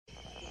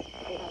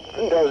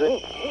does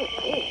it.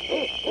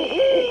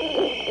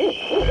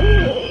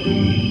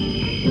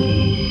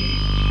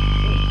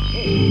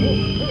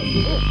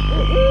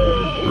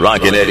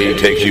 Rockin' Eddie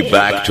takes you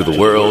back to the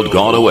world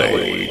gone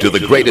away, to the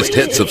greatest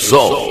hits of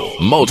soul,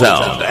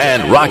 Motown,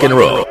 and rock and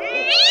roll.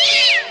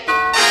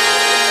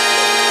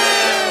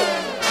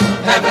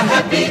 Have a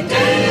happy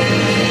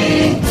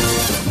day.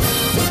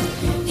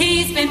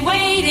 He's been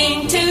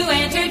waiting to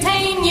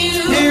entertain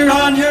you. Here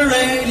on your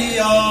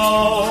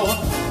radio.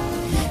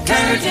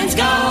 Curtains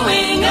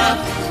going up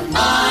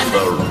on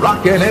The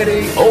Rockin'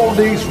 Eddie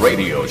Oldies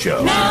Radio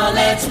Show. Now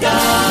let's go.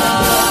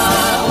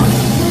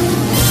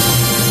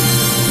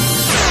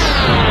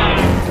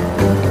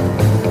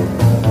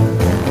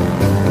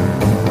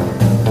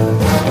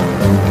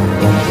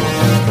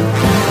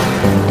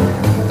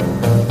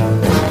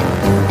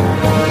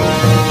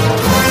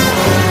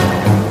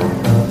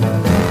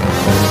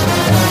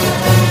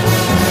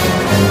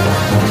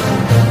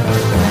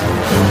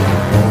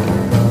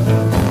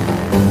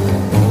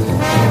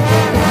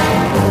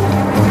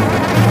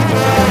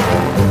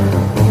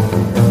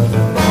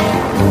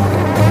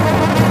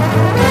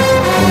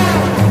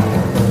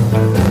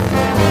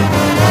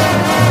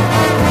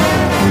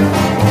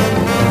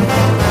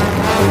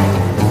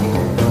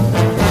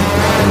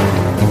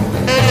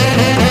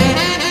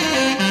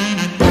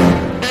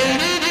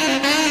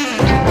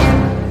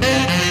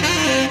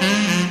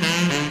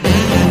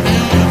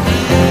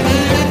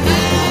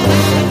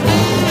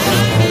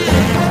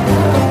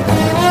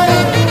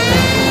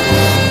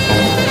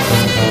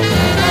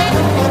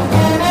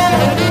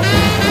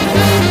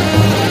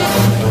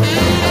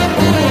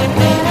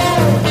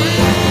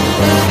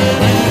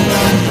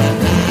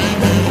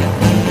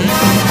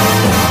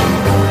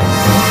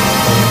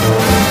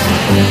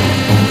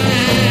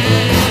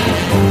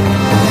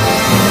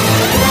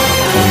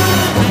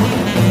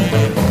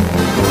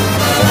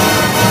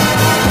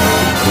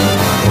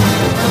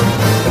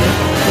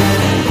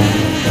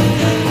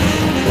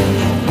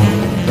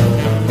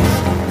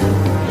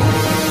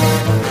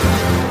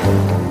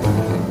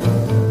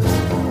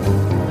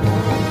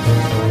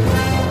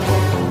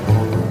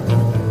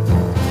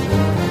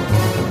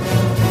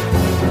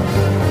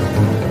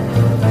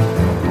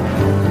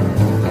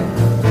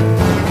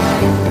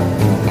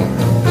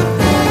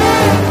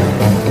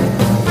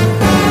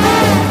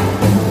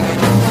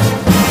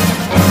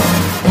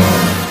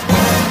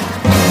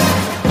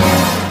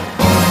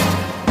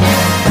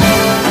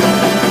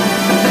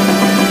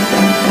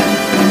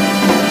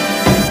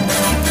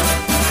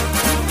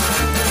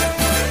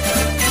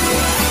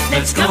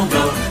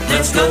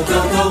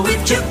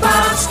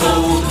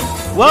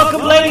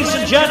 Welcome, ladies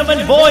and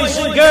gentlemen, boys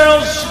and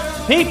girls,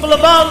 people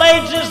of all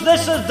ages.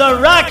 This is the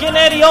Rockin'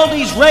 Eddie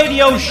Oldies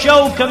Radio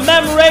Show,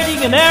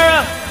 commemorating an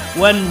era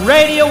when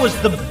radio was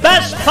the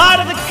best part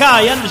of the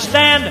car, you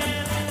understand?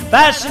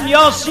 Fasten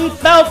your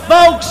seatbelt,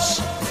 folks.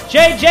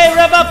 JJ,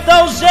 rev up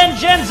those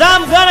engines.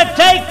 I'm gonna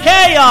take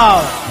care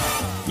of.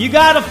 You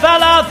got a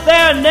fella out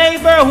there, a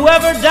neighbor,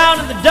 whoever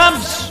down in the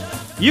dumps,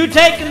 you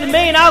take him to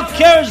me and I'll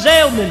cure his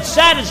ailment.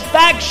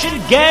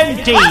 Satisfaction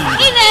guaranteed.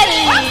 Rockin'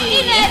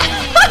 Eddie!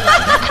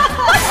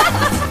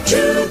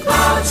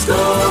 Jukebox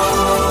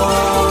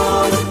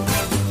Gold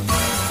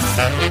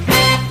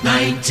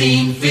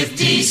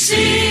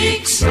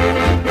 1956.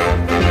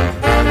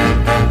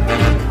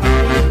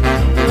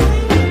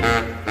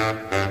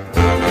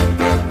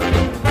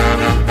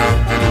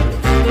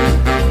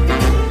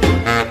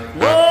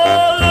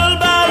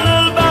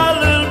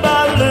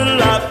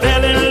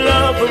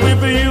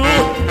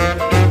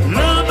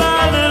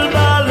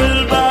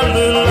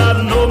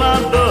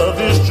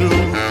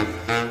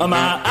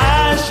 My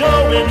eyes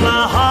show it,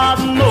 my heart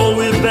know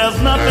it,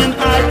 there's nothing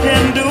I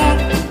can do.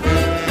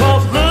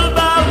 Cause little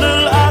by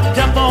little I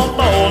kept on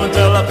falling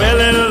till I fell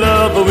in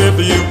love with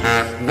you.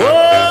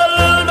 Whoa,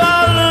 little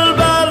by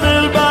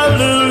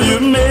little, you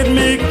made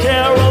me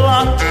care a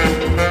lot.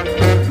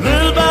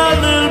 Little by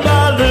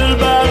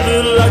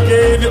little, I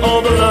gave you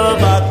all the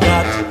love I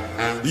got.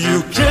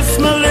 You kissed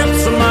my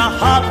lips and my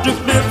heart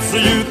took bits, so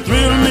you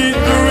thrilled me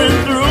through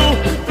and through.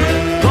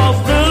 Cause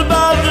little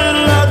by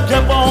little I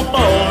kept on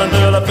falling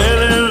till I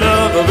fell in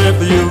love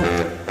with you.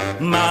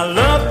 My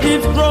love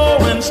keeps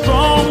growing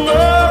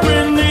stronger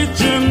in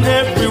each and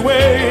every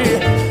way.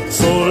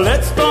 So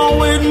let's don't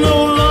wait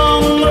no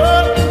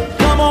longer.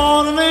 Come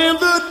on and name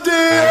the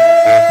day.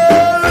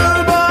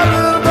 Little by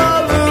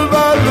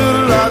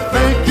little, I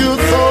think you're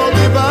so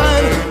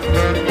divine.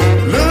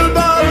 Little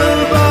by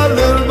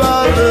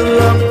little,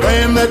 I'm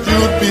praying that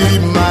you'll be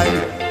mine.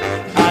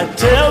 I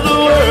tell the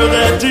world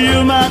that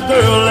you're my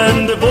girl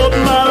and devote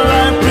my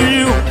life to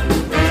you.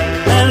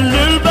 And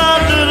little by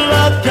little I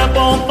kept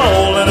on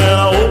falling, and I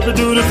hope to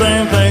do the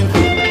same thing.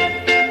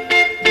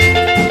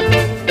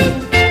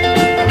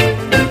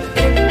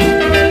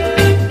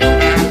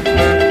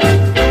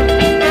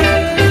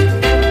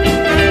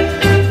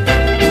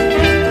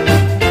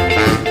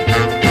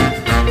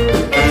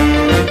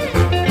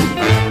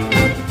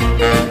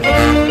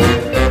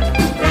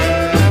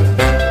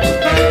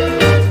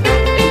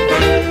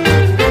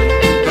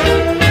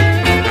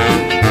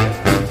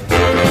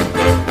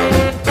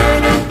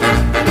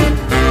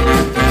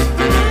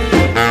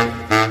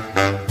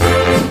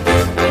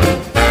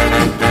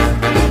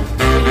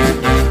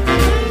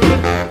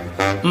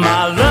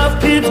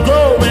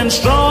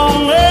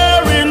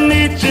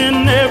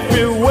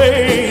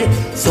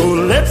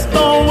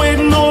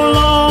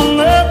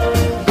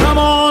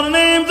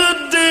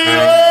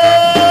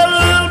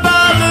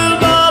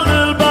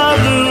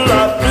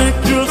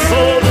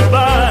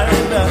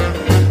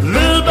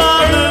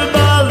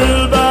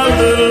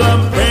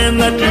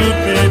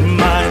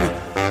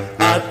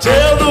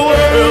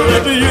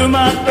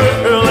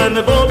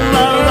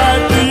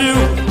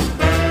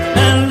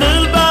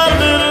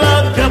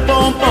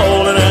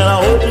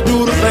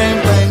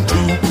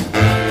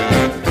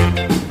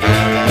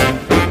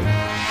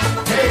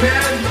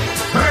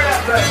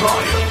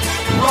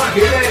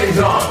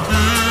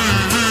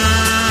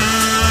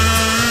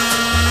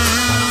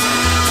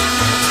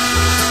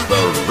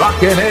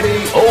 Rockin'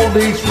 Eddie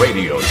Oldies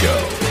Radio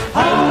Show.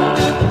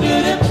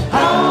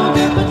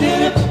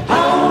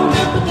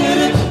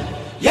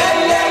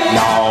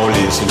 Now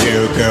listen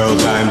here,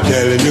 girls, I'm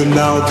telling you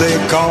now, they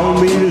call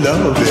me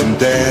loving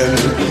Dan.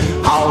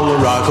 I'll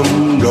rock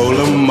 'em, roll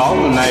 'em all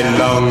night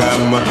long.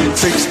 I'm a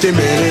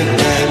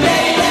 60-minute man.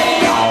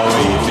 Now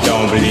if you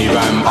don't believe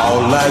I'm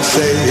all I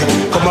say,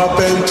 come up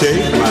and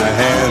take my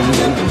hand.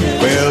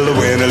 Well,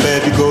 when I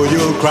let you go,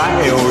 you'll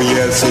cry. Oh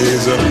yes,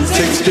 he's a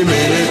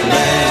 60-minute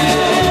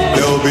man.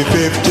 There'll be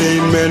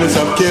 15 minutes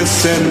of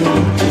kissing,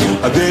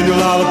 then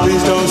you'll holler,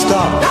 please don't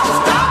stop.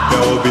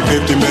 There'll be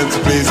 50 minutes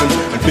of pleasing,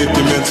 and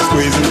 50 minutes of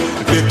squeezing,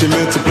 and 50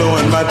 minutes of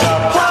blowing my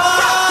top.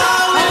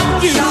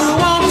 You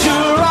want to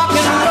rock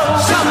and roll,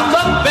 come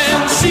up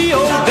and see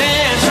old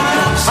Dan.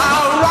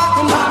 I'll rock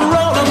 'em,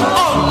 roll 'em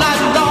all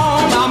night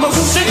long. I'm a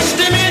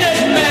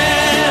 60-minute man.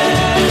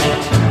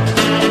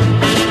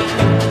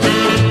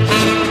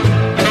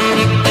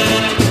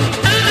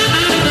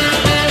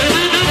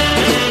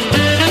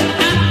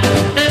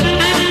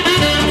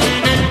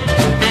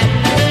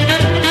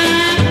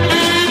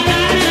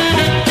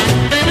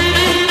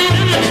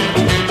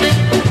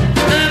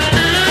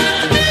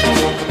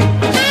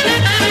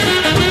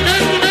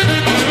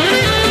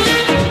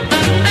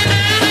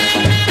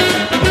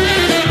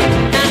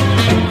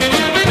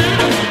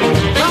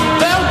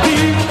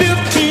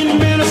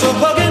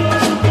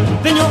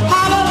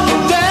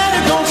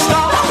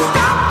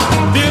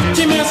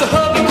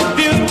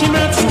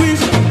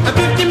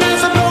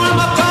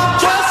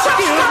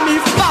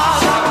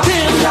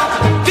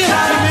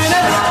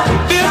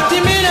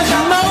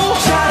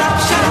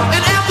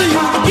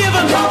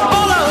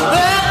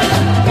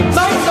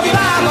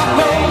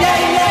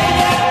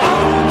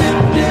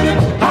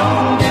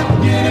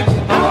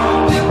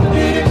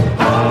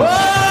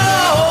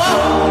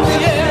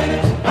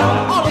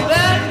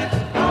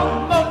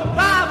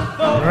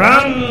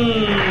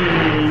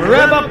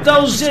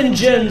 Those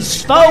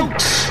engines,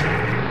 folks.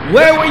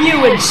 Where were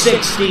you in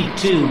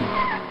 62?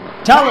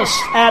 Tell us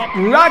at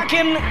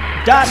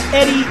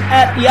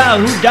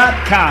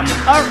rockin.eddie@yahoo.com.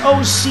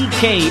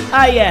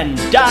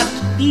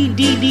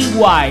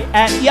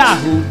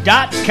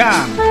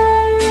 ROCKIN.EDDY@yahoo.com.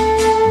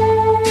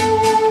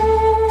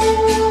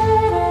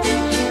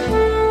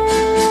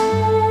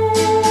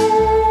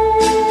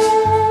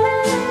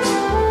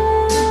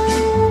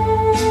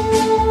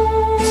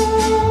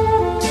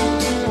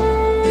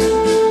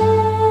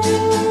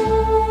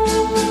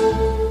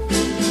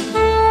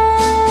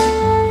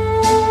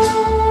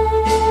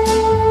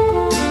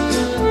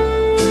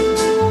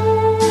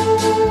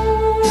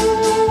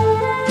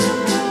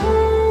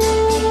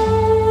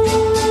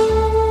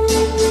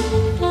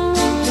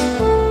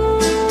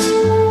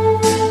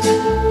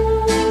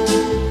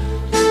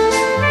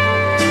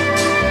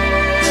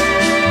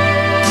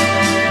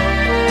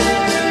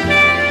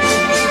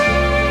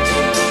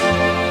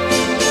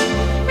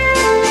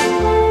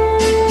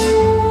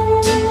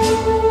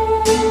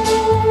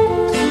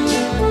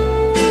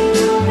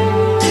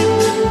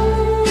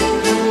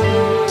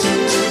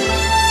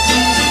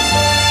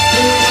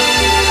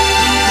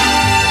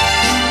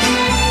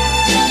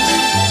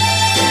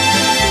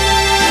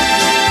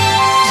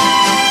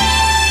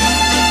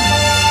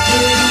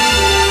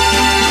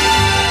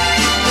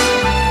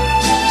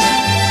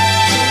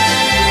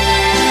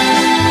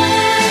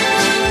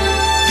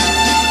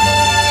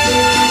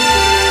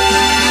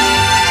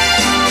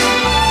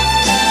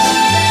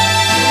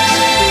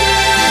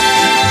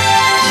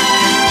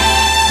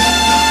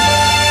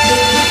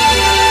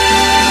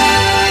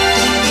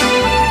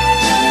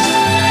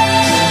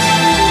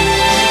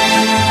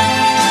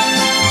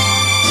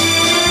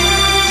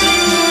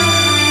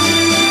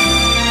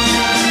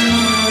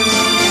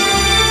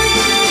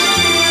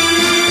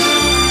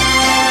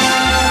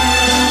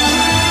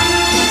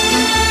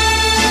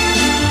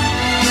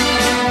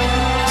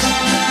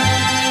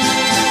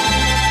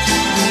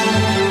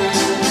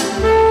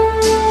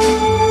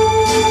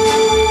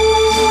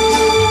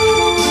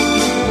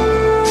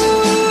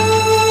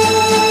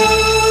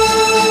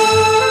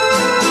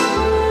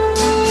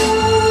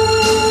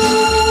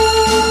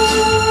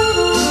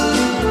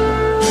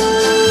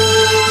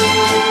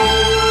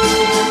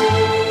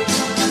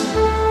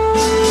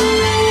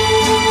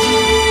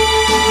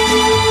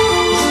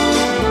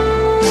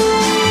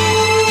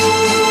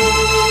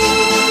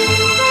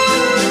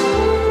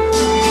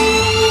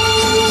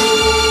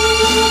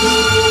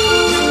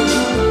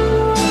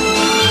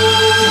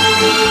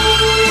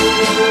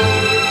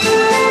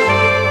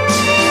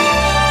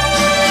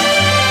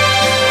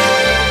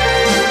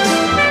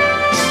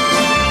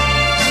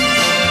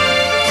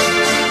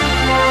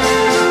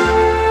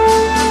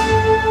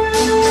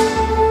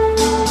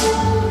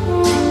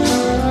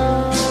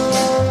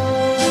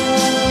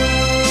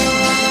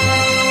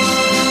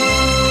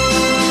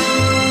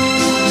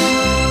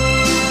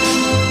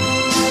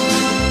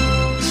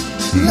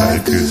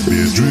 Life could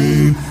be a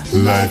dream,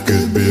 life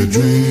could be a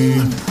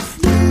dream.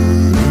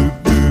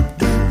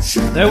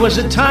 There was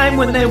a time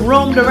when they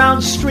roamed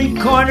around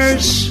street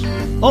corners,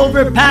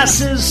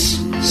 overpasses,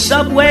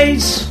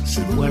 subways,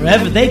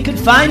 wherever they could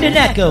find an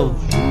echo.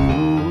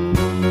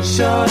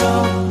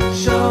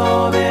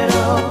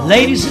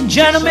 Ladies and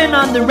gentlemen,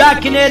 on the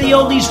Rockin' Eddie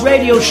Oldies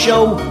radio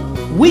show,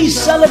 we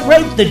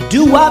celebrate the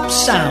doo-wop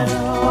sound.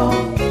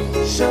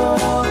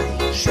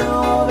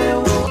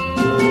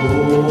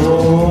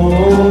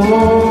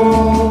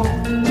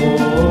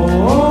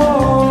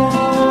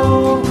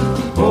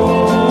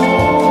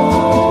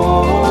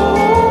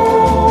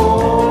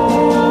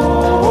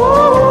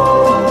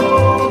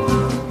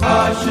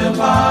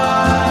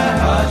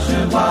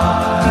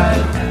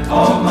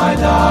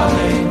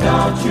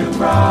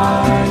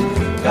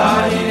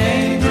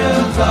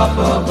 Up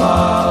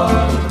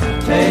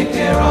above, take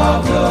care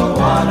of the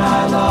one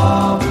I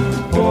love.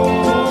 Oh,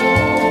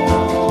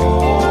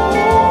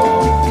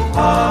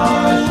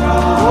 hush,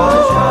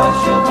 hush,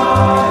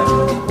 hush-a-bye.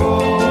 Oh,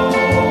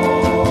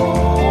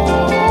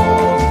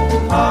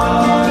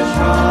 hush,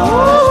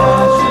 hush,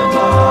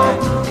 hush-a-bye.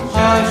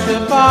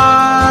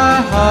 Hush-a-bye,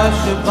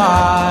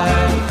 hush-a-bye.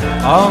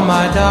 Oh,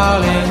 my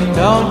darling,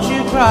 don't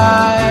you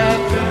cry.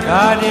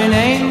 Guardian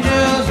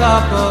angels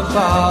up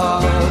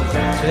above,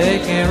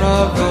 take care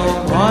of the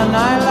one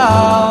I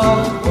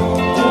love. Oh,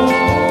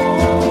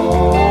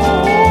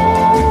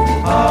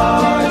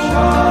 hush,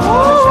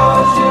 hush,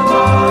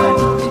 hush-a-bye.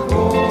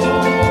 Oh,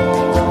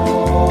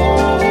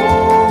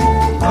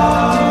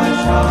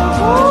 hush,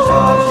 hush,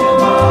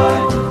 hush-a-bye.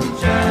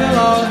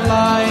 Pillows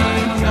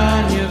lying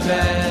on your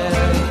bed.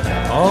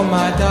 Oh,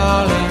 my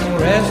darling,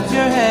 rest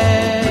your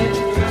head.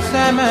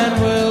 Salmon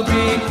will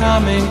be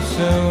coming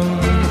soon,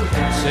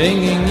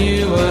 singing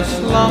you a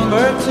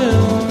slumber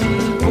tune.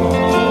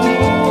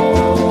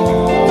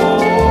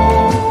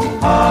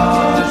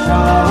 Hush,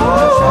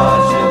 hush,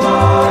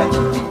 hush-a-bye.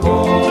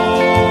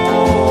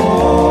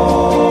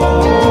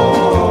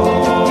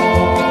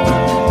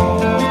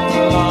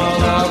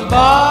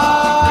 Lullaby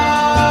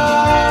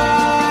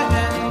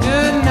and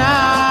good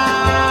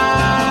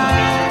night.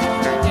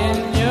 In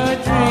your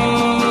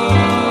dreams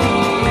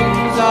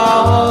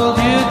I'll hold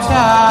you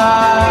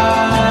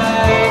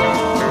tight.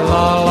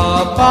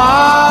 Lullaby.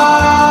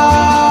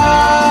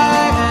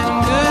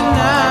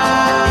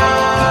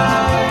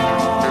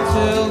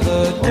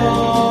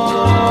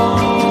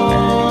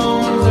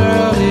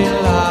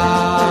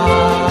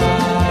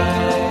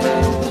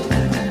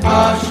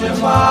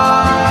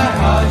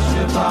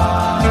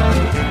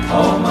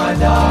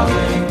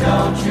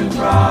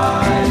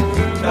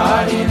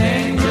 Guardian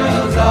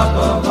angels up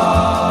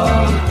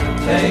above,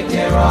 take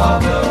care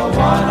of the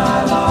one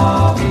I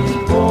love.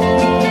 Oh,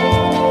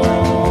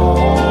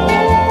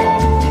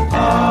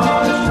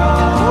 hush,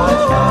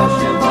 hush,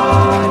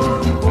 hush-a-bye.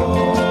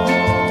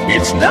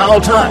 It's now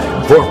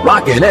time for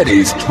Rockin'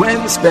 Eddie's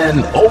Twin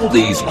Spin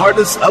Oldies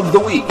Artists of the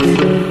Week.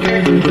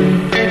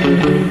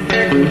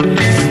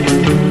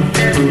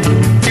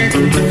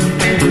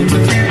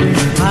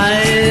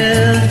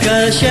 I've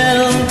got a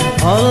shadow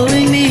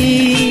following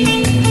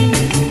me,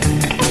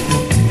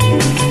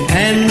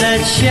 and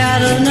that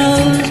shadow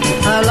knows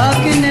how love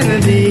can never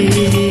be,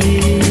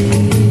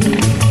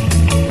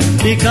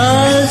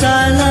 because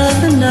I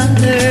love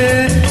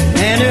another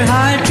and her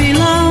heart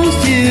belongs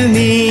to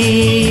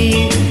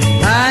me.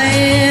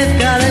 I've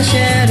got a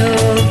shadow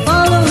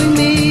following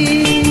me.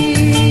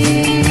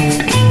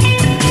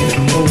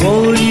 Oh,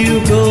 won't you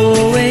go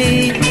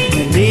away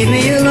and leave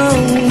me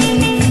alone?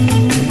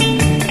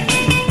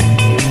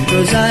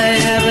 'Cause I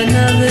have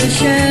another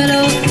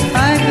shadow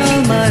I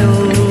call my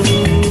own.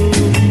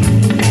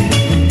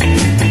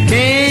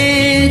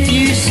 Can't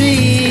you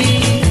see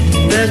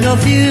there's no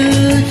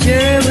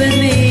future with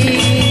me?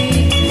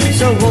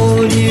 So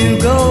won't you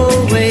go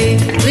away?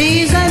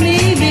 Please let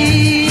me be.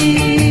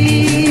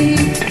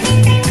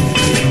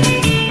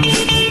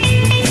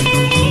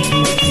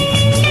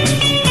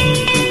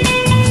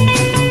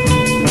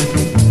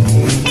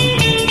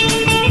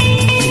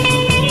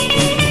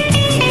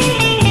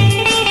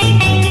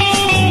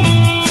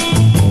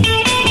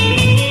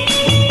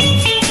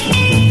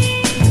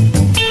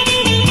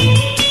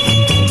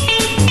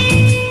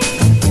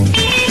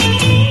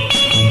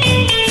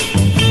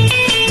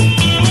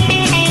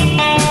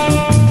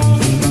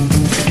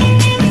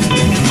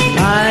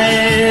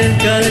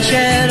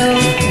 Shadow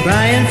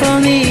crying for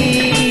me,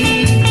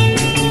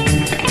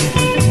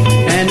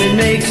 and it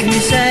makes me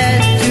sad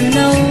to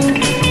know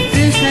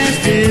this has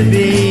to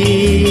be.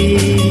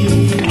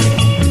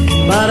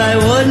 But I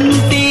wouldn't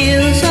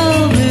feel so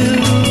blue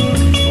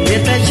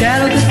if that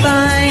shadow could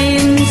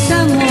find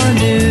someone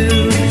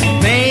new.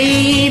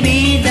 Maybe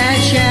that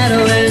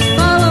shadow is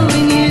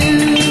following you.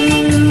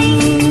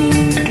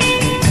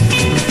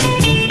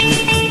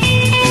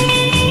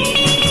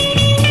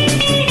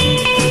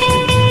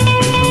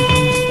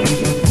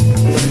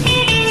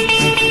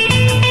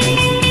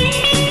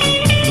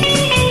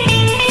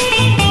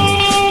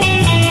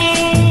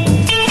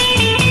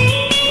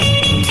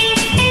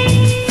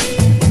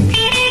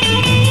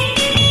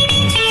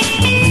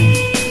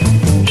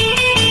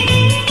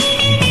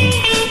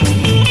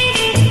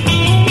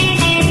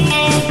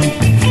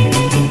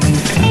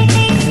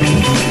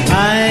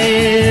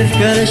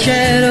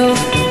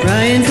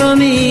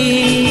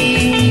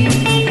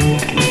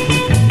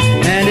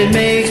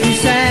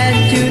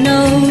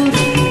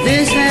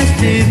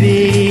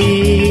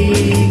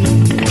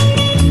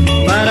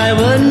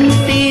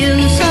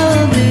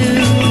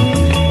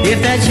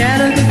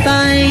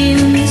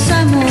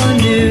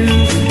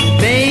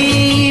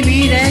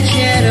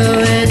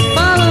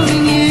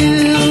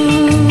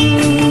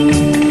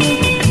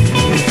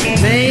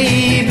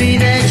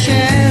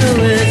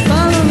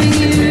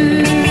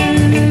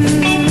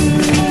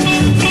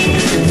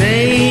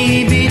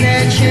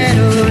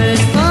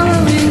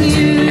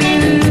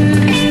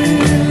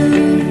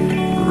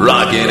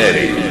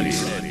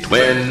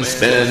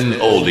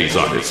 oldies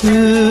artists.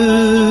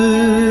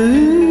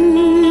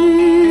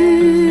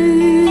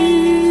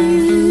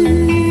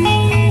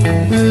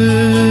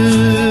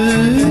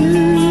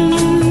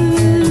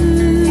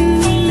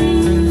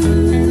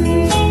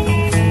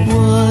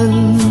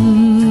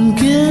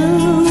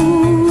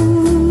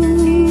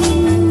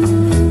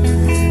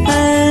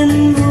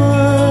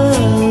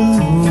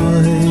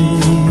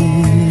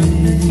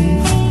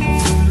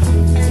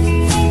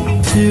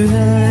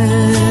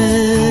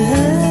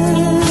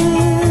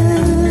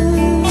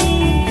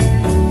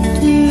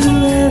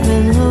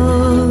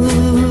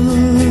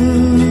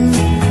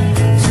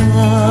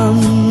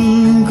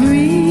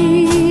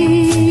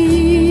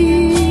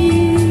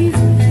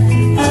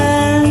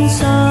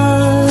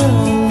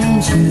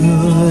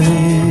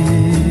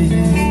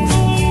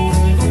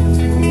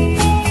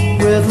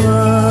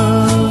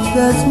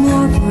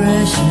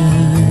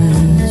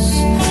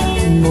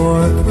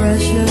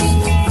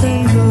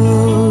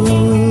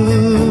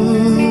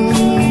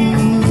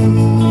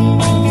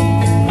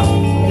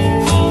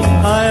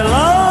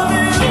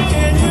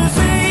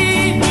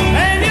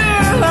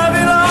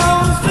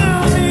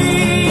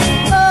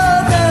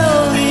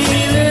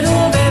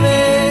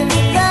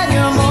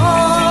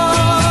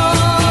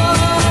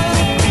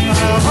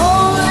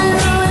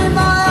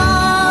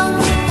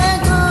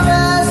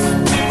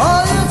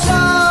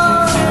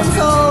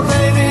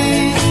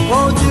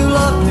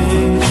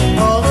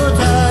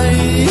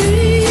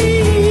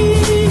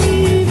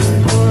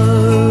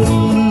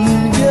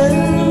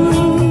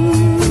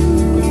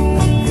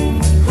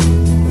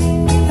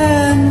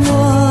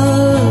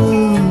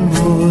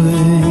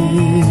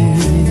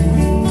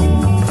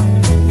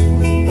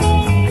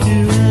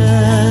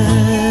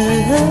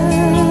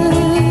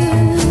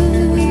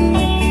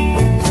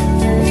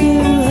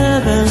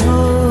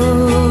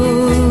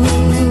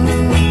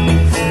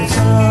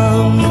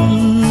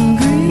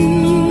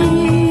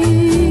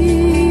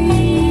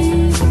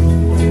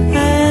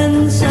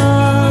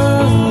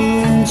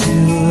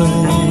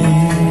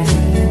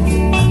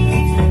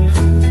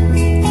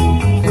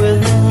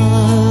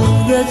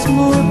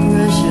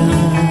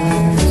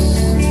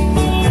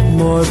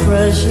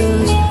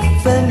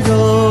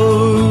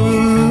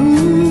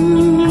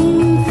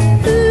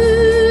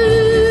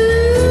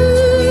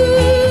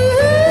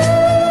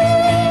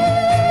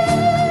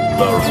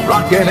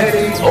 Rockin'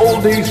 Eddie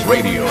Oldies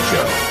Radio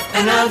Show.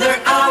 Another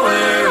hour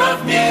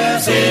of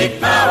music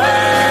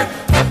power.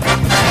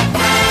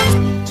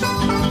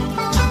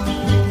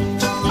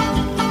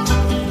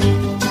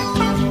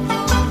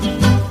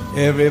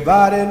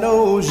 Everybody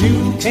knows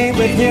you came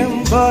with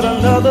him, but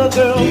another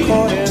girl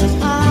caught his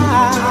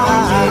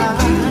eye.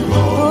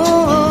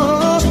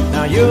 Oh,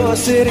 now you're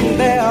sitting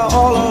there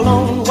all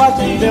alone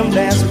watching them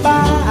dance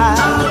by.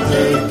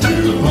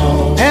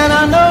 And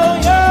I know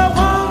you're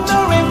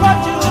wondering what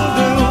you'll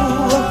do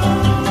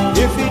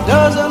if he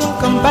doesn't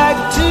come back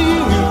to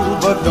you.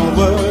 But don't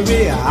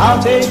worry,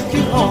 I'll take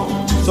you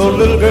home. So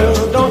little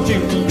girl, don't you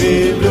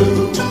be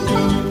blue.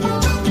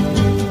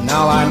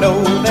 Now I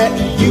know that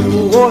you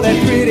wore that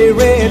pretty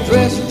red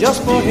dress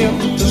just for him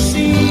to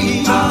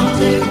see. I'll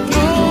take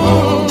you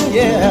home.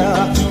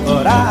 Yeah,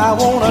 but I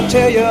wanna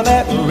tell you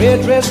that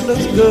red dress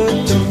looks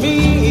good to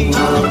me.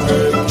 I'll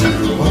take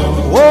you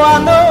home. Oh, I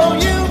know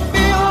you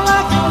feel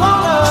like you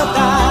wanna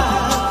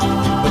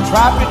die, but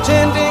try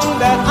pretending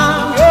that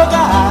I'm your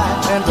guy.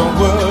 And don't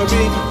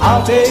worry,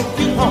 I'll take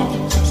you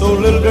home. So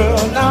little girl,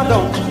 now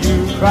don't you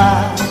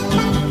cry.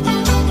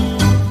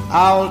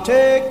 I'll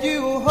take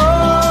you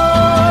home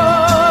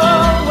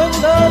when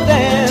the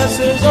dance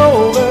is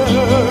over.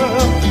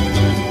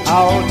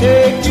 I'll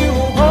take you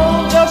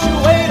home, just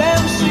wait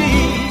and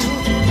see.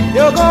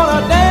 You're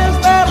gonna dance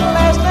that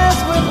last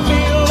dance with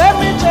me. Let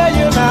me tell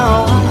you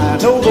now, I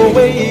know the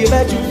way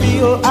that you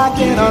feel, I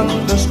can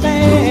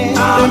understand.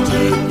 I'll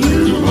take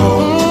you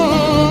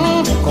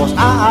home. Cause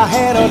I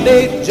had a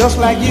date just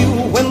like you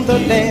when the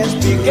dance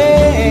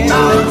began.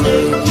 I'll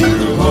take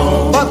you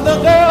home. But the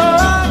girl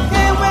I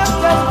came with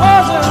just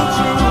wasn't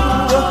true.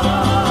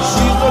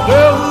 She's the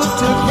girl who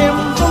took him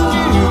from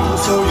you.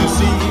 So you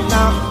see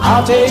now,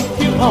 I'll take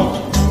you home.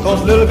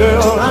 Cause little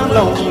girl, I'm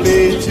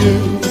lonely too.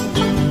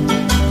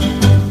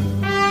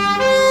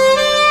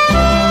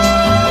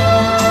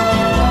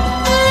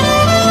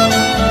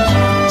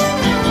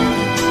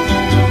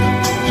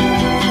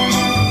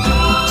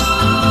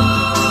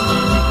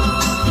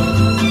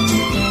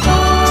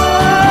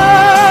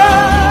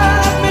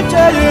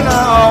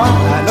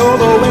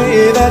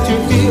 That you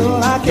feel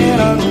I can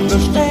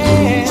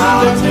understand.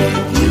 I'll take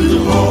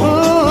you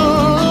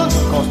home.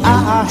 Cause I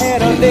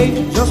had a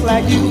date just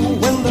like you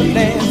when the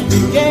dance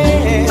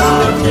began.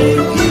 I'll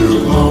take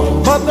you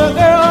home. But the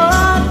girl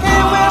I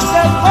came with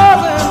just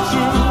wasn't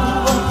true.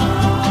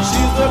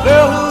 She's the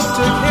girl who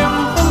took him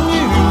from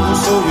you.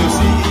 So you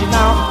see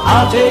now,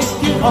 I'll take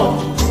you home.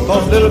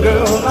 Cause little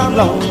girl, I'm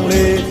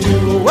lonely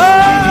too.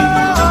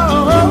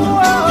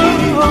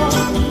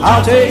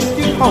 I'll take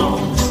you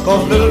home.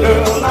 Cause little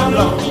girl, I'm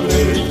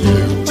lonely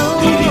too.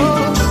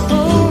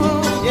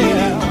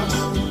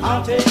 Yeah,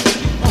 I'll take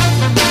you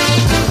home.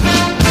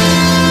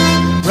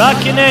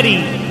 Rockin'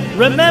 Eddie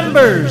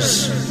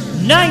remembers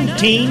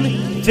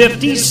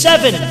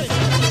 1957.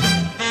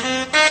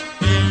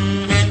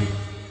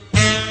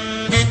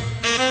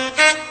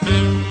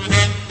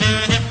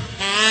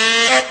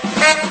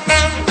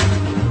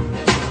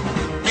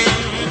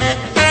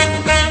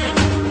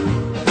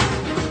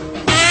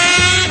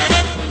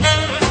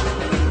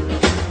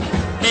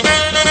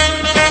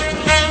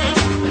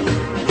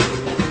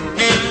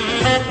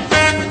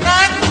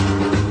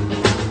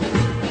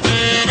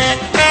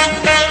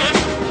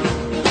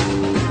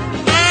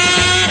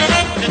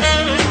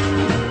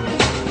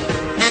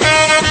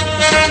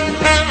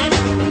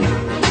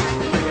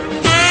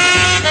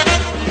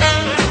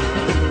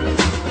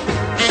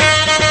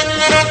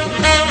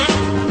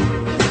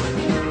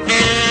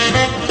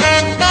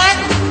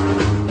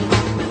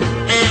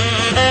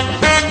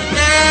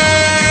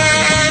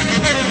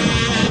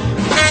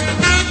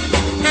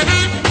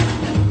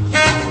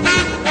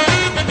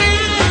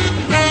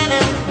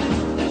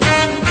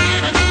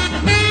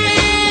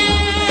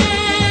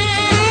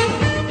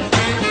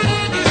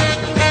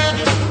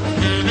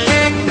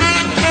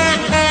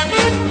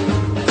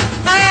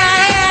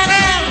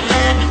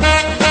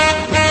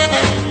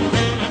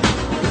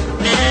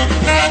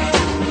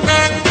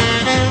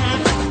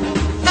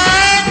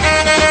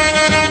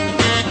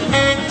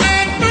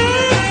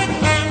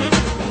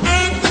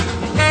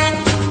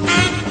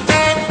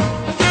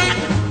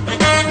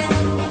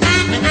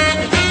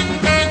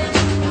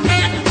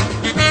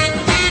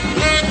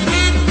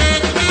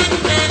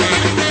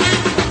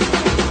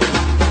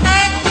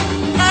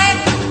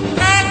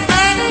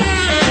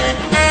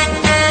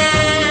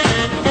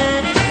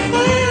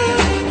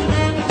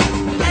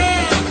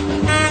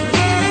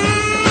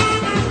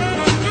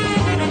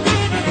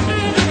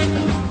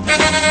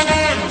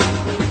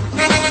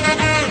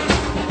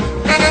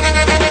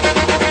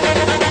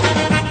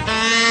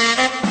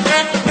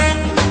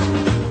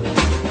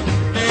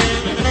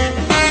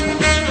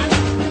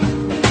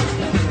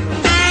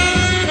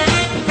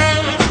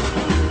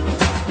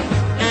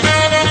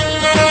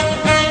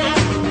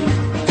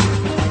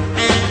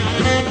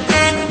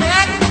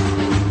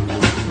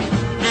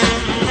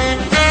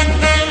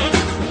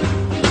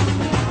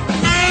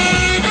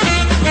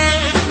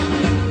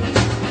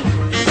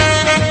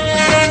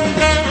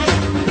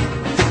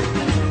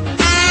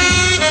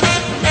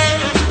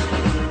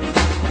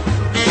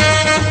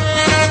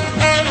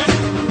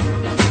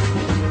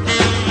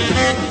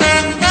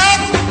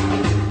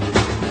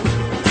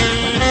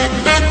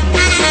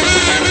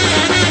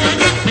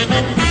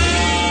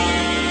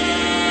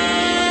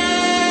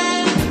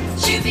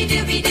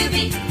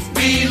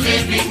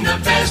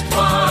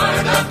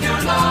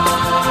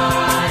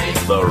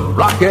 The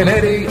Rockin'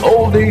 Eddie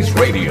Oldies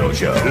Radio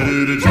Show.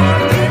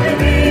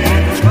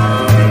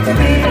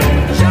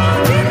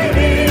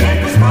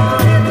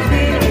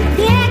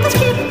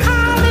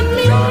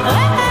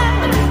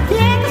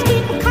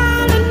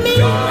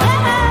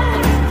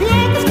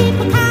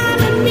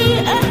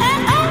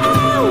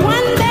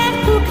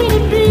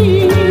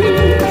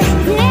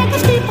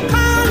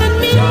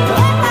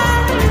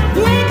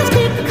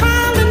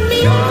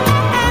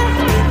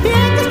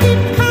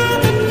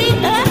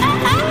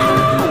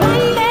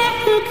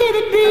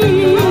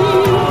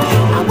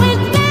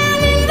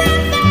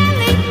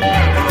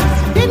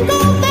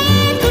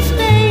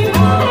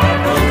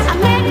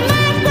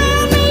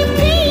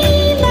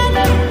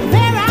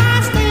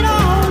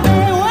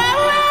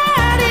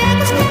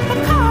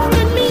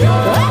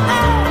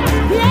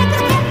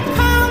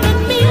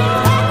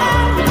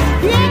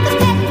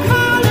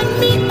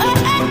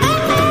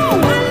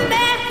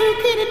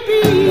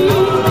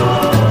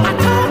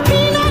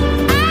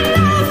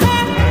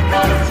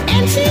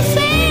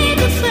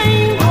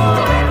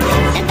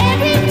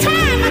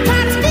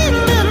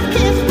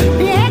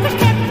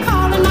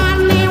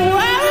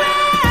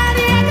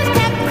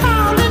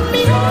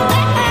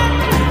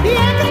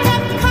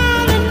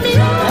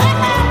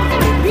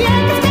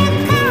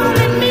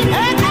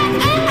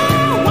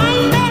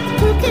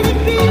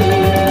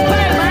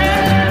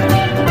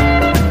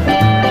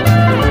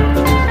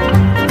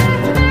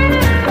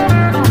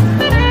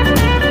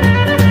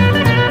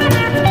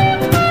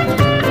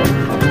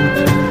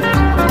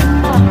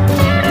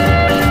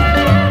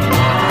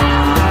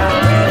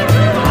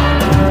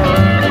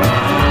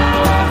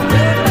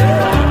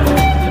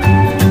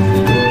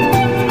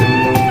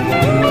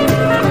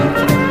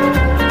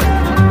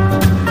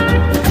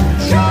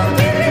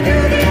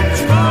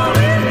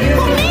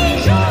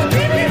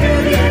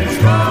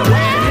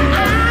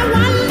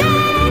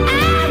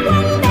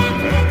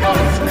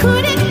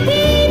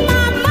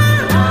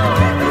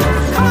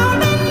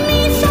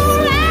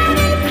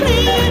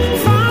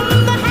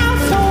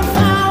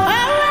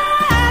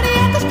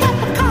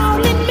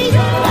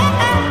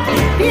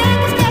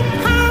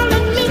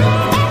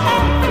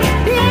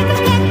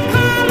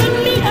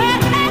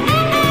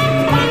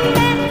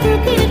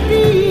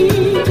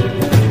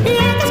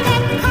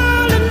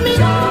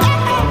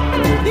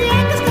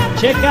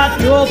 Check out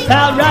your old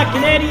pal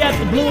Rockin' Eddie at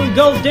the Blue and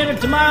Gold dinner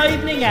tomorrow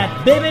evening at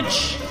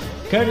Bibbitch,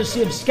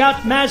 courtesy of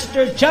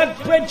Scoutmaster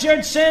Chuck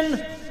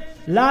Richardson.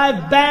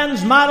 live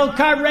bands, model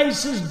car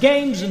races,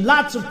 games, and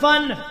lots of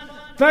fun.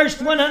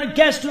 First 100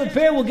 guests to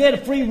appear will get a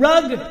free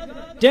rug.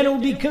 Dinner will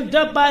be cooked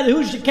up by the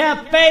Hoosier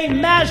Cafe,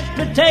 mashed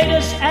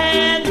potatoes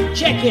and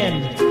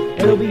chicken.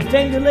 It'll be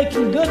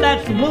finger-licking good.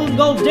 That's the Blue and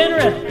Gold dinner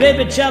at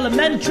Bibbich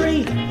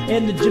Elementary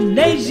in the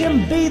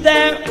gymnasium. Be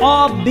there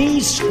or be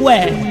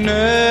square.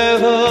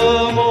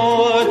 Never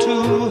more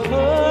to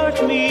hurt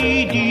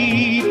me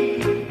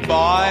deep.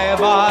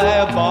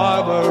 Bye-bye,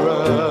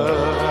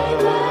 Barbara.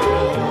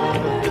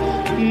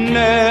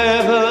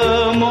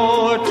 Never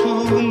more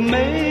to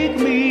make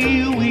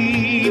me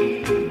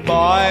weep.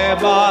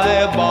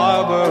 Bye-bye,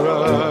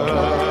 Barbara.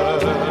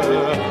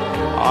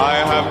 I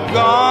have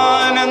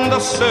gone in the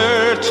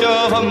search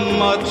of a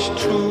much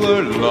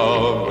truer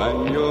love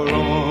than your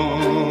own.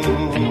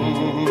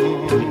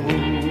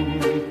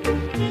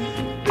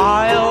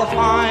 I'll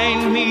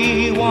find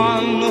me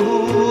one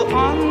who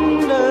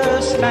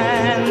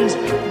understands.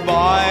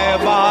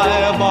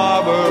 Bye-bye,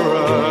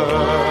 Barbara.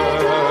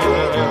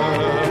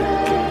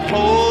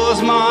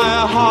 Holds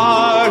my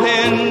heart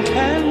in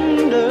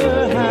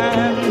tender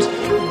hands.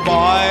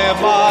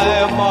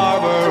 Bye-bye,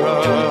 Barbara.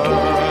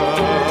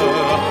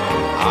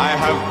 I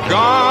have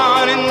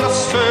gone in the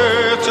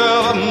search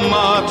of a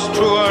much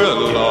truer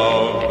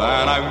love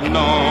than I've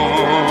known.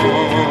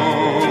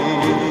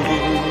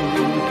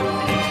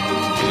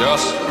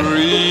 Just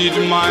read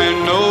my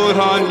note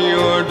on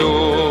your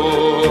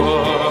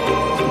door.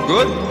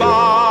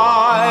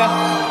 Goodbye,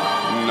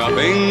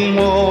 nothing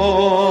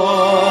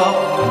more.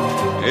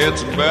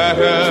 It's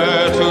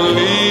better to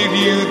leave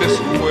you this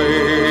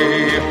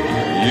way.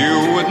 You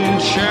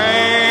wouldn't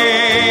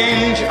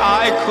change,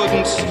 I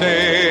couldn't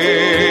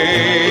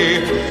stay.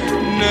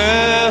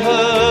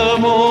 Never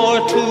more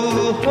to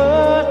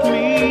hurt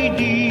me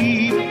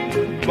deep.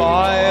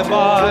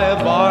 Bye-bye,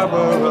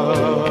 Barbara.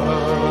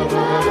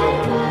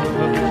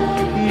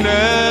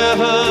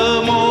 Never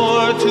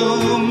more to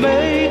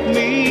make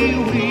me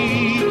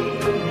weep.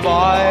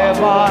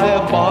 Bye-bye,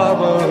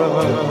 Barbara.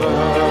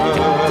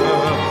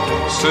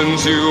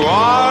 Since you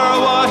are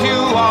what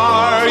you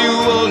are, you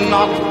will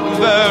not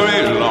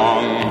very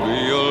long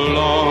be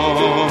alone.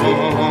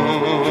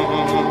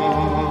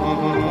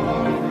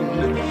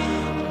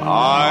 I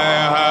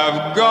have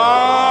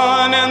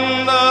gone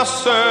in the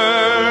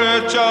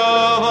search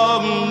of a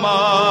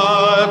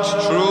much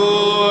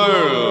truer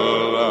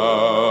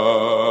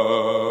love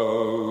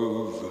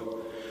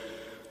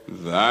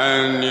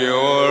than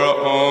your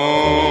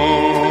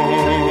own.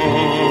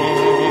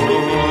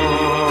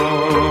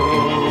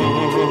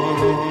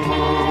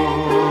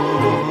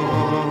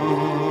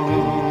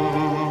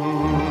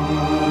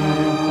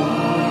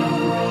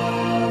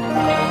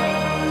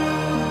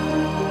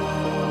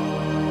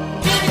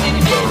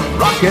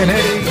 Rockin'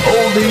 Eddie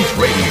Oldies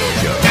Radio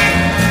Show.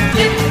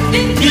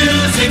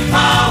 Music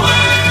power.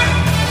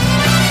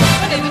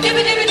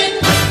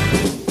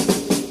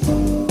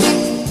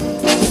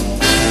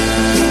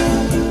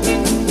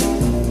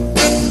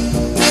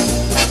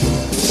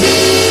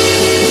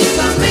 She's a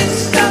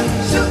mixed up,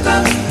 shook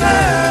up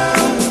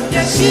girl.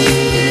 Yes, she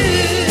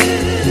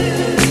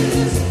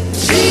is.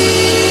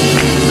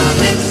 She's a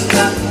mixed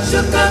up,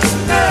 shook up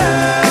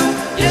girl.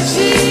 Yes,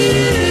 she is.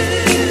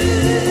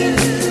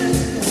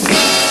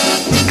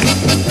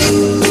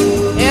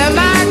 Am I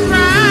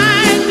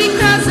crying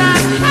because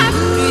I'm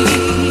happy?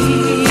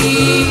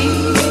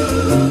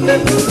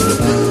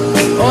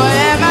 Or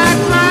am I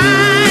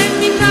crying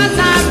because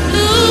I'm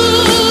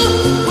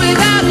blue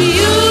without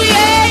you?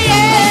 Yeah,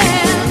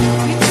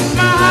 yeah. You took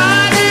my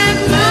heart and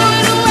blew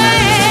it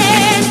away.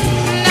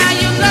 Now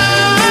you're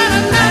gone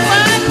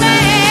another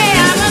day.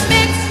 I'm a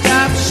mixed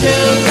up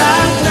sugar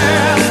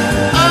girl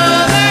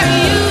over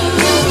you.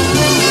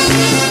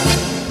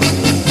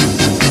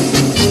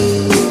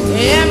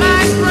 Am I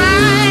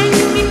crying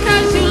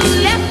because you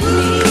left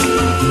me?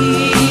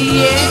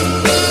 Yeah.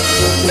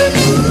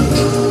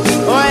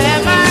 Or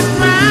am I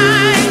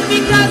crying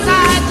because I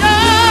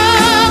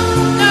don't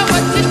know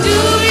what to do?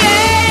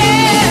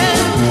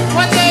 Yeah.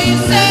 One day you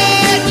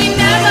said you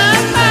never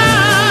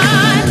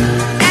find.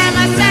 Am I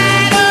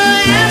sad or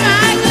am I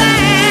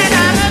glad?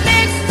 I'm a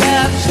mixed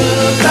up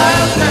sugar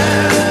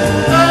girl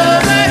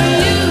over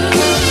you.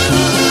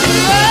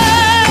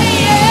 Oh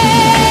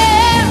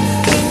yeah.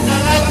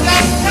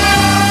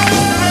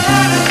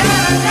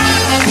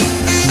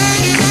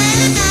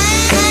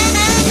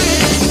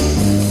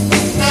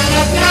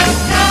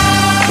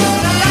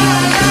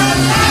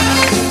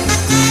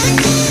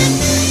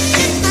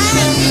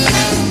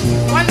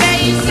 One day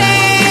you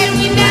said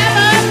you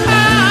never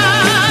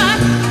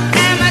find.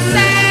 Am I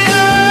sad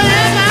or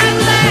am I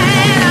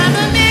glad? I'm a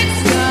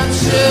mixed up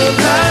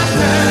sugar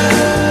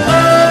girl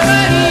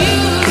over you.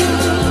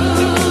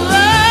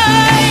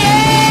 Oh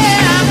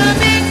yeah, I'm a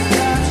mixed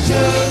up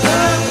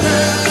sugar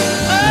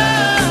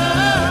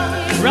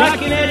girl.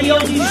 Rockin' Eddie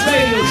Oldies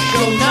Radio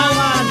Show now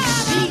on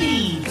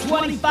CD.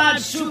 25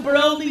 Super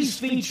Oldies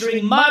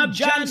featuring Mark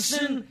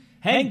Johnson,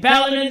 Hank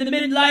Paladin and the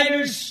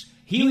Midlighters,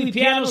 Huey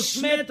Piano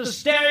Smith, the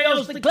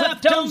Stereos, the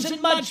Cleftones,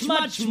 and much,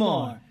 much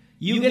more.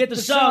 You get the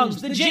songs,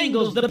 the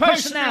jingles, the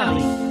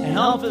personality, and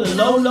all for the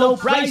low, low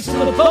price of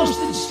a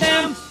postage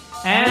stamp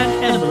and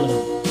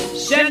envelope.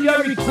 Send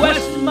your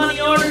requested money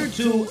order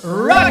to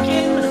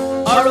Rockin,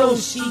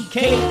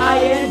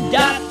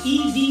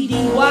 ROCKIN.EDDY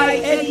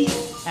Eddie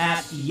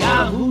at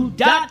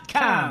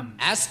yahoo.com.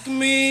 Ask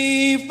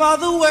me for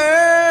the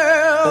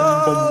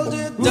world,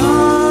 it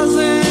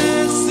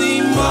doesn't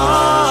seem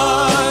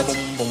much.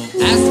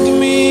 Ask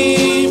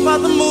me for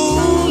the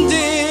moon,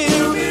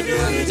 dear,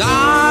 and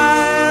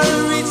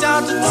I'll reach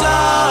out to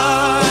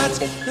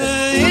touch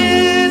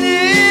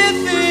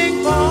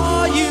anything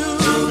for you,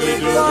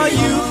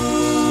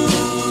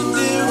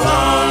 dear,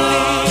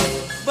 only.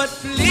 But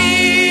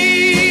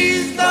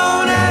please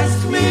don't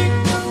ask me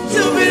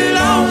to be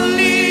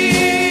lonely.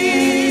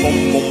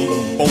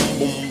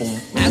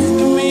 Ask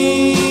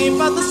me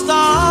for the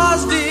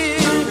stars, dear,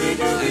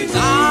 and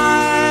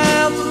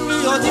I'll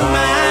fulfill your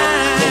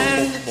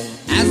demand.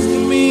 Ask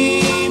me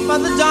for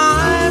the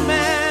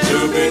diamonds,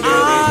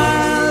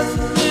 I'll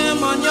put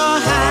them on your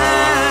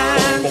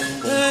hand.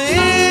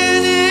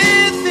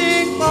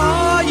 Anything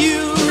for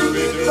you,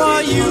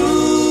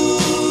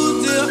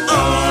 dear,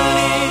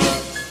 only.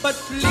 But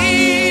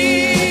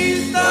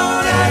please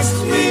don't ask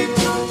me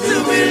to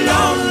be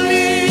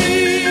lonely.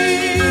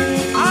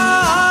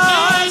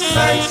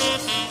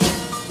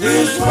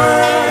 This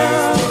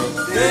world,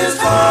 this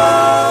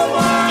whole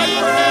wide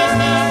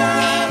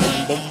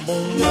world,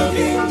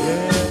 looking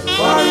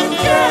for a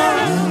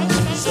girl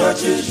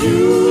such as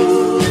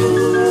you.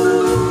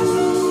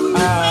 I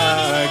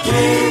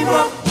gave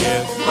up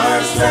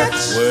my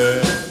search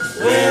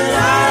when I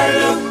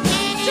looked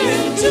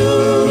into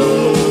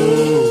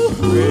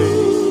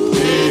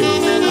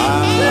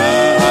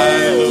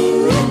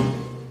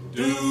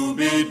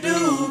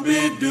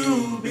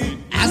doobie-doobie-doobie.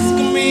 Ask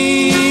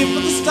me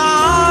for the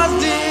stars,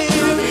 dear,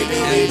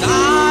 and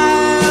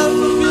I'll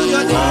fulfill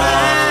your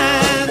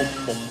demand.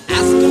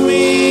 Ask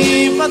me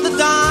for the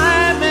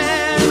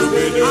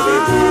diamonds,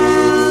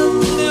 I'll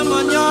put them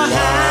on your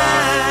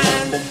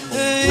hand.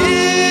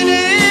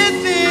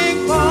 Anything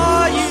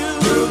for you,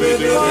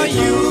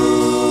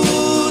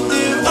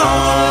 dear,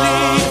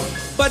 only.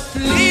 But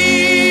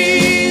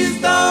please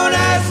don't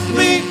ask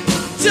me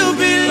to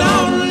be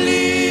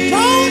lonely.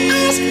 Don't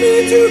ask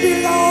me to be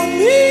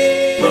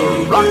lonely. The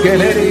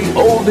Rockin' Eddie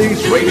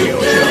Oldies Radio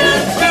Show.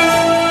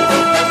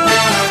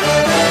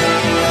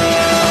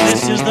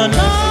 This is the night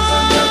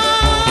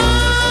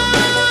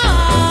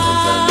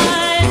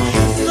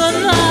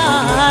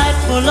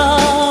for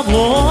love, oh,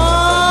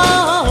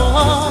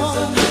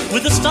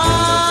 with the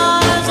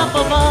stars up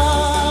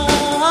above.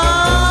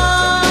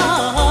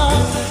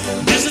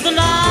 This is the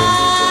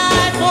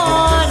night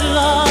for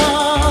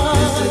love.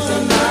 This is the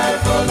night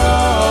for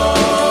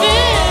love.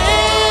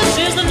 This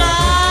is the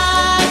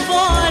night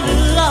for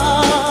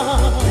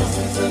love.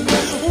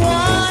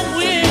 What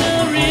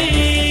we'll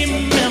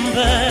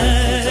remember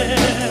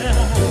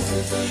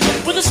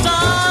with the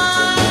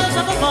stars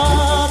up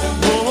above.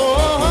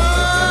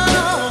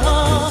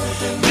 Oh,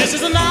 this is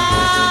the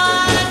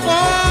night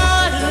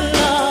for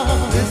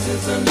love. This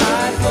is the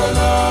night for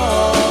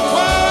love. Oh,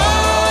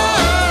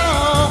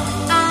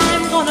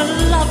 I'm gonna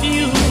love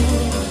you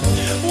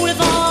with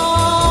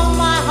all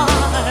my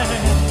heart.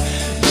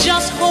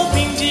 Just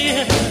hoping,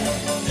 dear,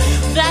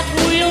 that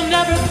we'll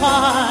never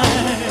part.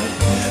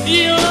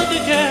 You're the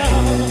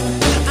girl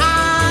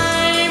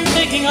I'm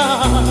thinking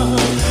of,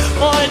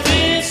 for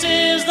this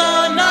is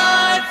the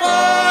night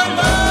for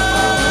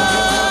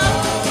love.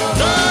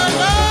 The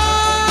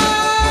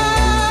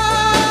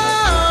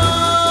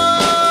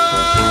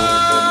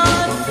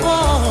night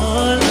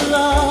for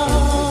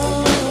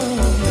love.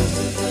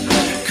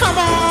 Come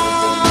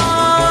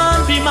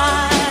on, be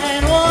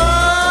mine,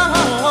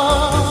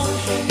 oh,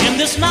 in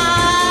this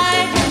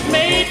night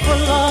made for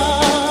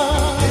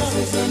love. This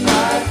is the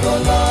night for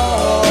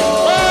love.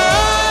 Oh,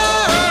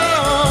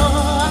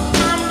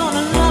 I'm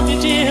gonna love you,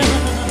 dear,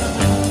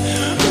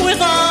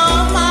 with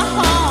all my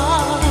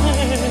heart.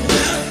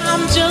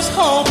 I'm just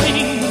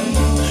hoping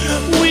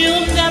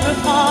we'll never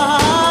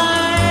part.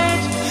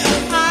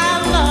 I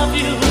love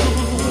you,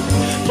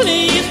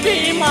 please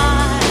be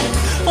mine,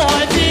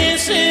 for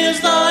this is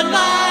the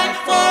night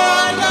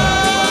for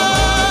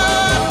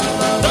love.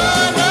 The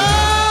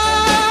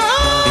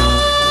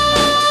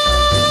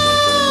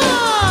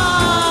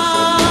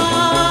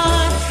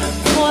night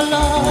for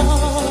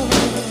love.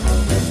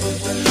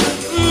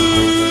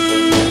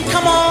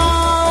 Come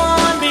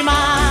on, be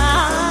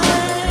mine.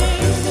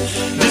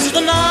 This is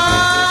the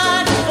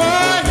night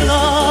for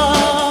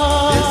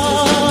love.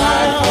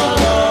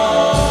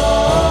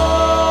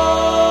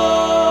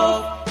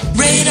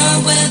 Radar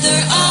weather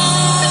eye.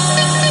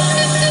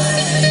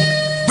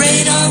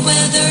 Radar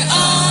weather eye.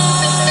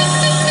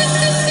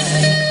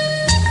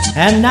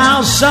 And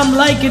now some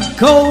like it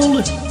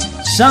cold,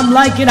 some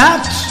like it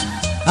hot.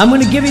 I'm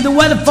going to give you the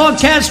weather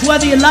forecast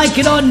whether you like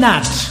it or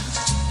not.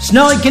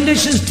 Snowy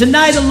conditions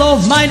tonight, a low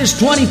of minus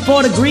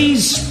 24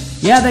 degrees.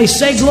 Yeah, they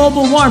say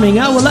global warming,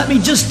 huh? Well, let me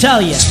just tell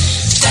you.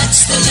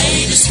 That's the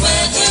latest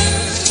weather.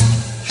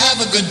 Have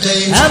a good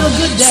day. Have a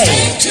good day.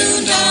 Stay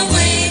tuned our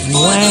way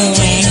for the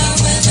radar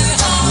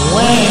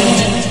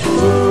weather.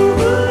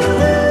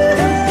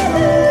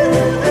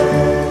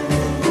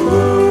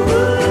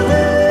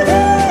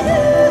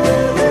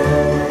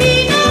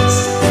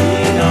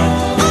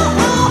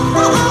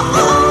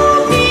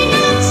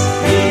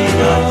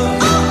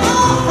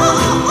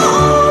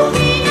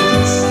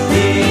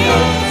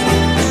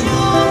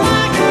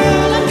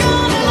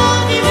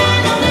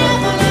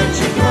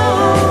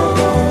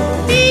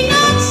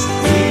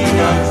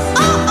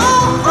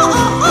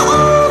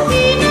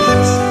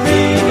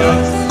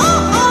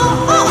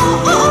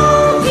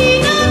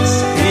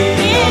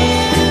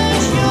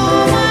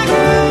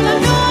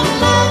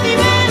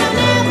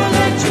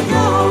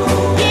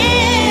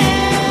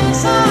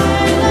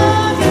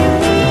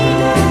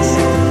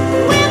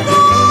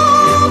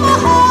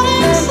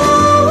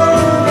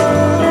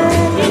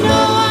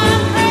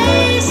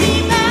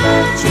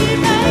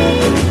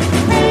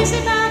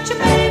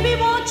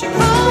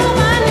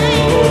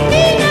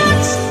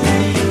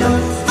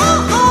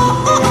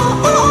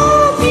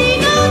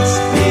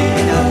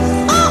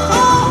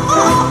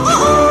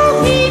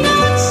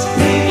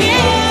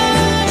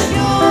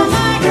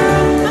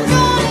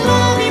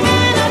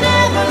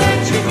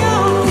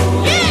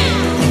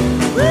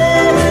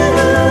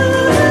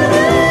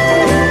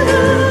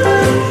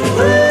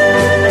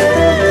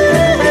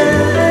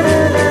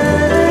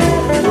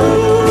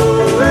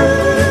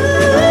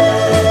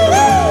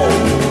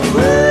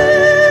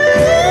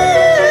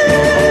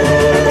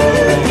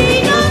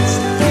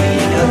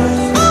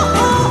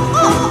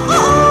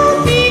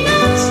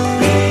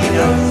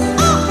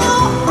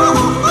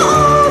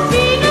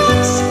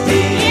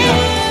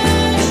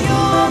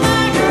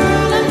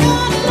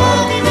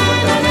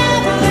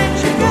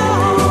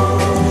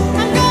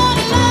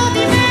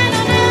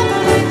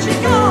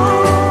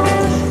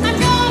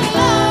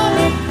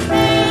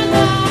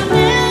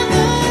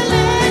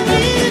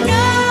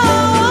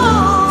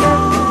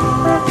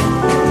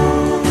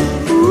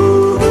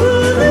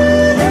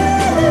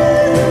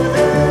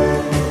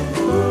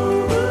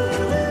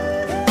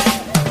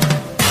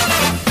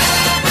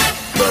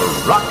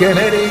 Rockin'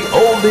 Eddie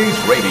Oldies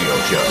Radio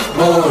Show.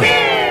 More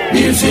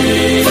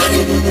music.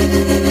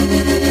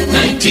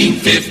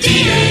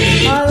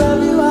 1958. I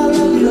love you, I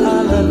love you,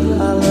 I love you, I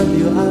love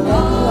you, I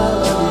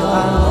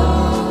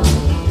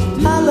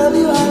love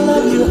you, I love you, I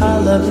love you, I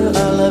love you, I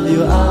love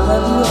you, I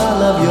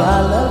love you, I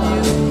love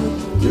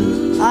you,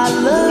 I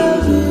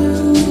love you.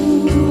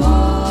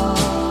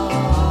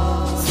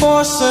 For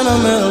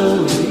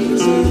sentimental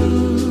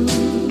reasons,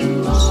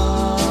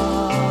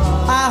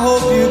 I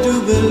hope you do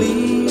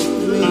believe.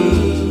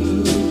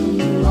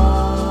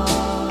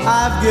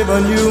 I've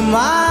given you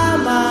my,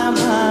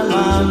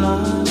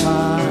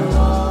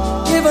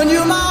 given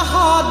you my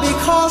heart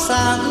because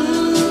I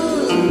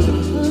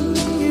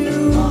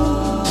you,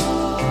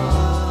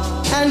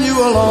 and you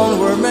alone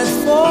were meant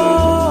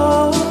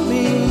for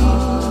me.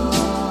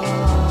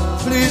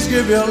 Please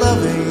give your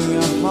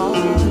loving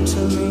heart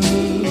to me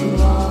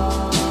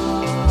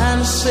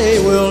and say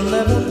we'll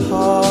never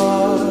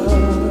part.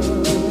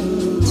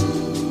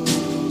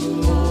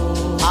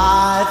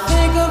 I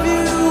think of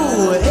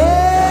you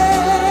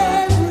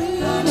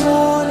every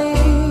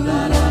morning.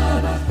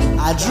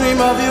 I dream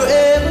of you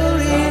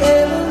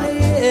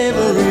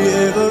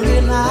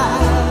every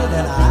night.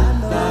 And I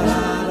know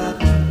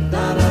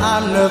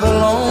I'm never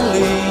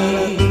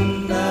lonely.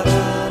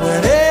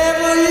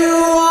 Whenever you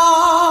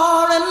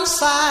are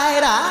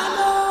inside, I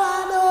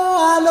know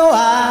I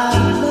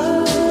love you.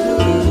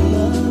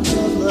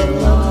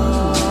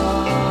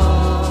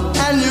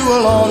 And you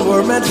alone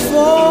were meant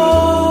for.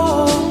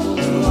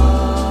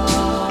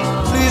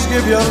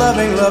 Give your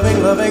loving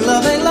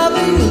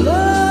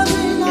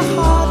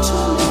heart to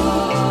me,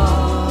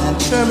 and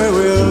tell me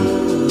we'll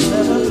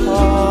never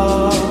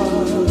part.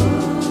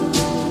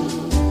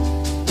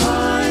 I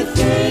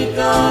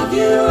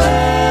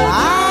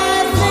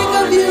think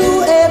of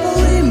you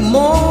every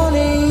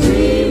morning.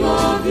 Dream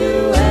of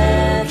you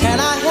every. Can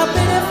I help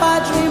it if I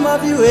dream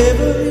of you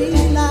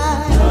every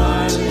night?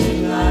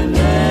 Darling, I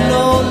never.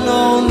 No,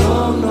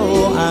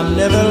 I'm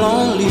never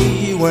lonely.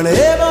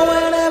 Whenever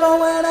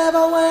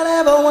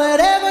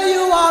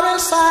you are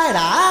inside,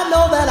 I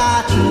know that I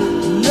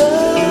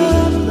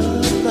love you,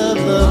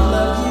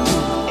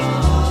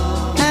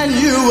 and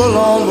you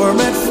alone were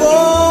meant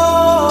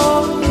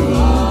for me.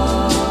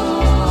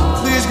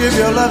 Please give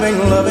your loving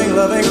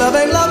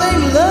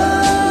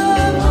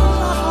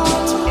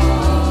heart to me,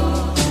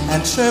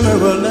 and tell me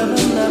we'll never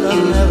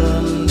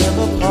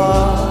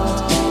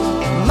part.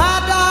 My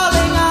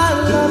darling, I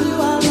love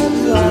you, I love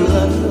you, I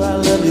love you, I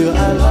love you, I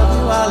love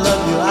you, I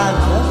love you, I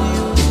love you.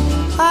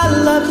 I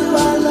love you, I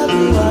love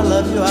you, I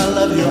love you, I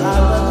love you, I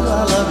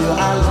love you, I love you,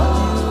 I love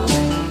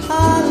you, I love you,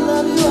 I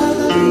love you, I love you, I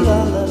love you, I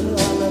love you, I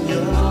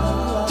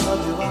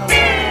love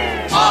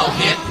you. All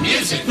hit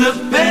music. The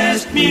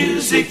best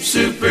music,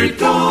 Super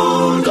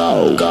Gold.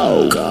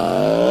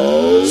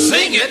 Go.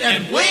 Sing it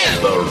and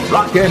win. The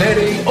Rockin'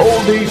 Eddie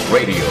Oldies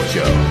Radio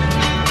Show.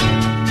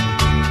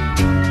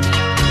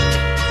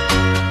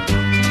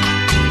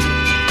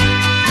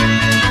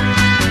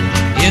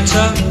 It's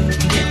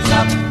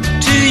up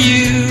to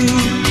you,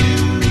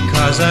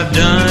 because I've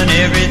done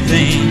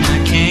everything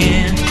I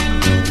can.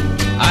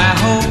 I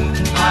hope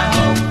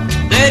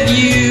that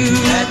you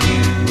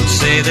will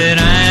say that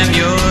I'm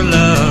your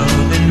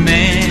loving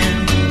man.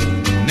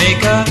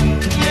 Make up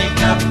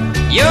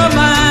your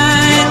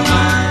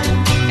mind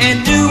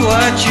and do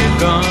what you're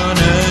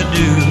gonna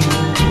do.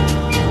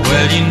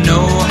 Well, you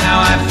know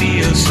how I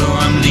feel, so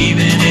I'm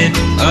leaving it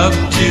up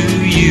to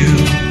you.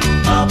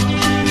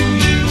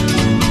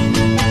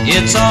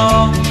 It's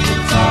all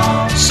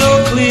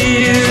so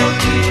clear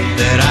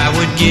that I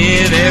would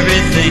give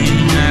everything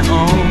I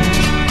own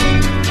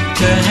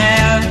to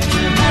have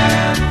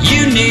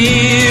you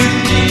near,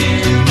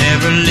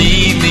 never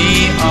leave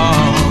me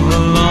all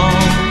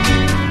alone.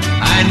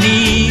 I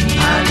need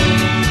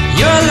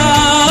your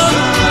love,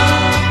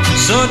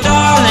 so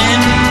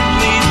darling,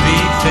 please be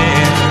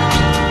fair.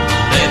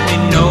 Let me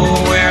know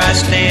where I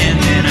stand,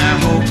 and I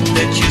hope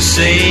that you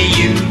say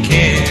you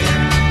care.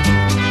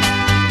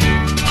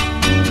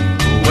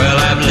 Well,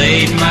 I've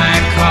laid my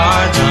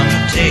cards on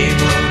the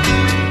table,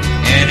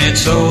 and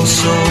it's oh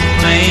so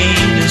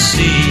plain to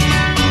see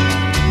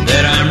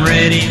that I'm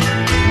ready,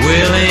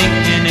 willing,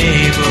 and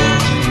able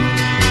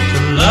to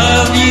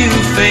love you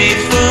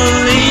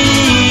faithfully.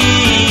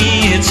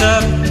 It's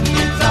up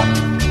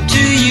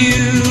to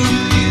you.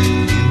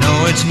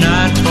 No, it's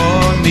not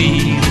for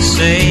me to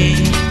say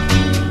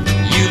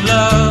you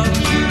love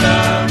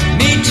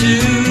me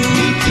too,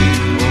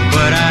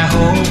 but I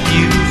hope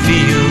you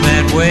feel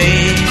that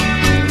way.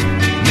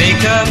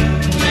 Make up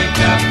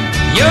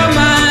your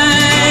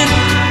mind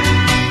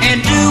and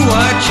do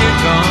what you're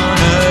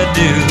gonna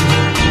do.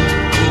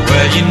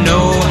 Well, you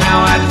know how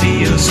I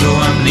feel, so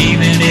I'm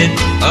leaving it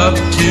up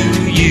to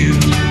you.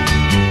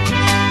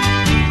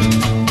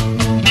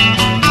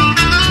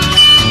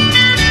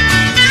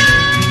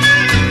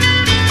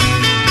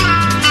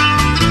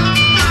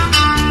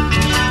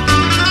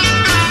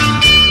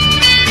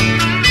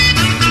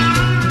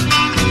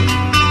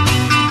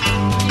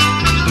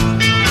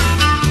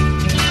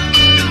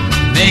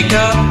 Make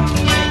up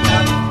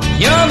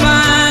your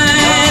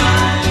mind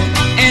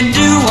and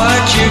do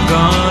what you're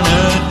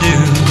gonna do.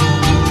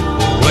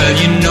 Well,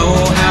 you know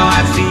how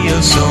I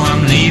feel, so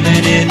I'm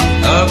leaving it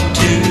up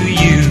to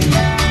you.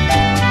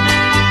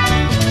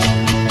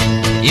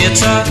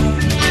 It's up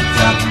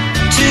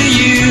to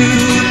you,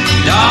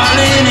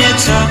 darling,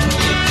 it's up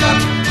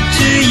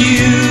to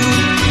you.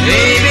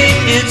 Baby,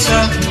 it's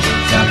up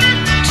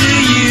to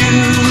you,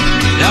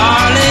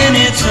 darling,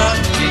 it's up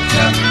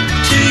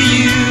to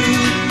you.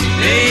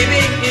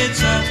 Baby,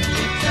 it's up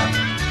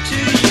to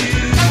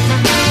you.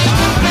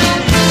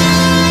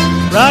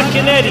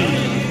 Rockin' Eddie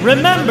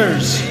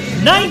remembers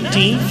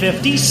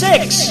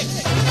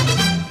 1956.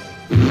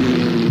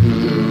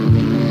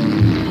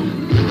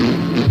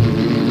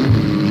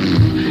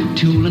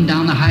 Tooling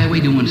down the highway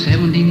doing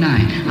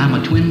 79. I'm a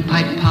twin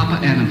pipe papa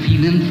and I'm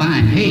feeling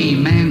fine. Hey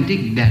man,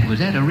 dig that. Was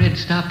that a red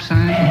stop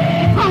sign?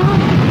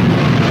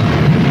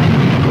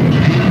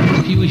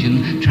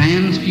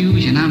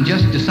 Transfusion, I'm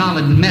just a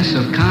solid mess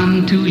of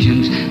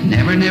contusions.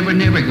 Never, never,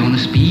 never gonna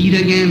speed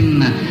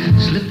again.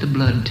 Slip the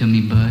blood to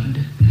me, bud.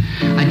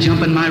 I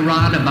jump in my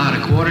rod about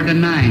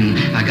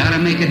 8:45. I gotta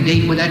make a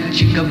date with that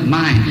chick of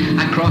mine.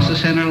 I cross the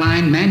center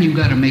line, man, you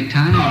gotta make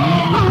time.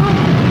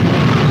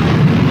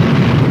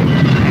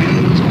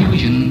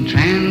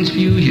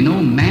 Transfusion,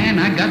 oh man,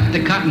 I got the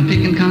cotton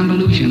picking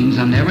convolutions.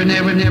 I'm never,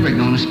 never, never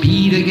gonna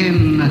speed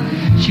again.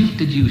 Shoot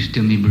the juice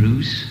to me,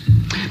 Bruce.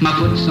 My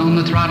foot's on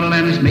the throttle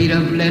and it's made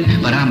of lead,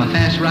 but I'm a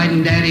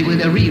fast-riding daddy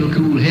with a real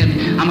cool head.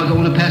 I'm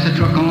a-gonna pass a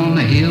truck on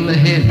the hill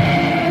ahead.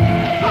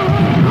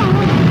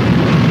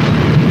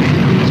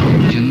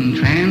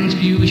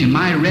 Transfusion,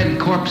 my red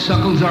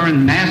corpuscles are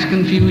in mass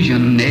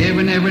confusion.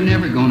 Never, never,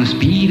 never gonna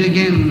speed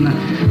again.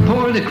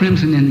 Pour the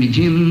crimson in me,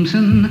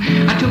 Jimson.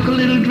 I took a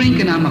little drink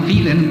and I'm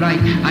a-feeling right.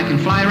 I can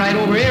fly right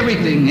over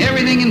everything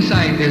in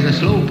sight. There's a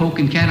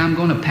slow-poking cat, I'm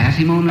gonna pass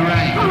him on the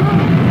right.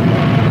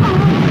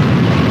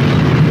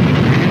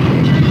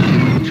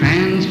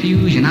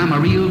 Transfusion, I'm a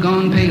real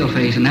gone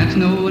paleface, and that's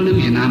no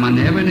illusion. I'm a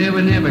never,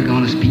 never, never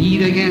gonna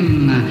speed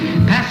again.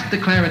 Pass the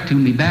claret to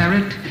me,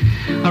 Barrett.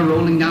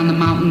 Rolling down the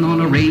mountain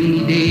on a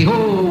rainy day.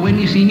 Oh, when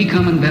you see me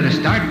coming, better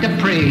start to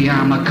pray.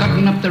 I'm a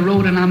cutting up the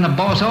road and I'm the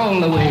boss all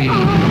the way.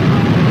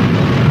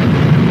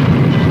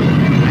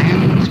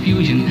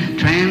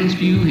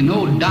 Transfusion,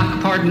 oh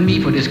doc, pardon me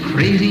for this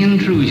crazy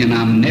intrusion.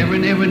 I'm never,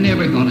 never,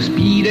 never gonna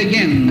speed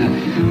again.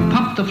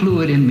 Pump the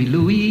fluid in me,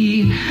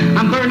 Louie.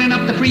 I'm burning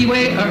up the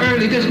freeway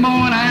early this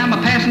morning. I am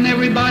a-passing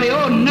everybody,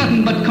 oh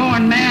nothing but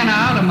corn, man,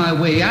 out of my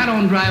way. I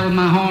don't drive with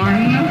my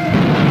horn.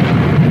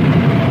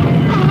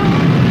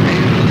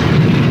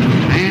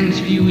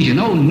 Transfusion,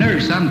 oh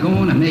nurse, I'm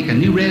gonna make a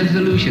new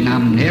resolution.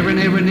 I'm never,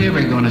 never,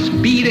 never gonna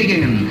speed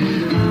again.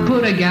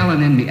 Put a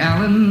gallon in me,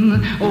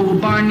 Allen. Oh,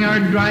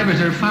 barnyard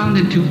drivers are found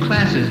in two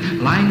classes,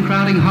 line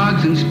crowding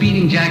hogs and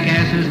speeding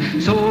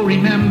jackasses. So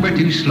remember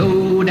to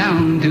slow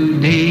down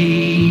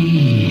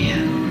today.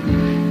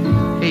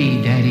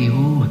 Hey,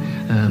 Daddy-O,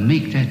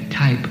 make that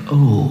type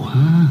O,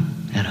 huh?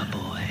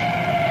 Attaboy.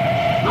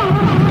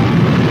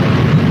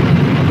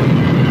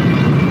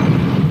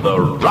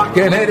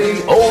 Rockin'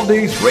 Eddie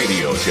Oldies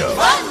Radio Show.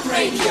 Fun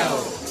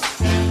radio.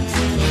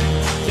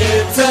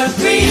 It's a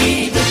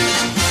dream.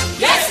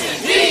 Yes,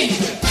 indeed.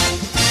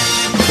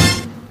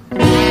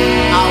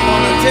 I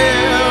want to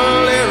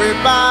tell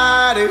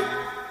everybody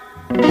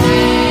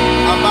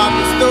about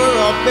the story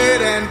of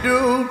Betty and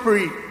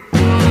Dupree.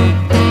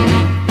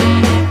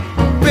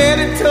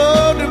 Betty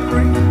told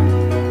Dupree,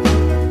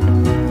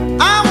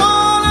 I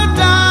want a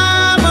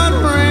diamond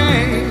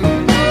ring.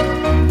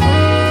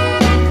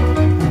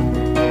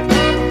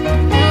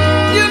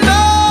 You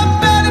know,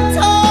 Betty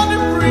told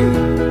Dupree,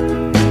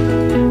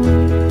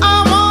 I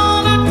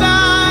want a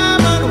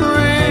diamond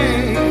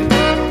ring.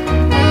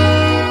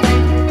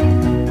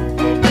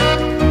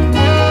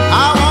 I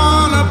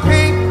want a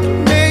pink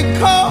mink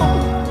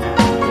coat,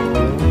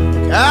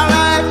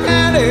 Cadillac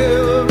and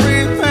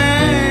everything.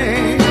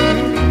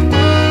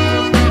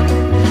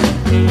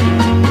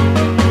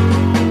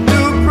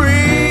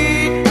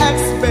 Dupree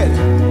asked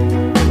Betty,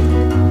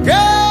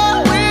 girl,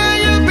 will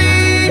you be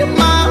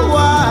my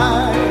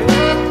wife?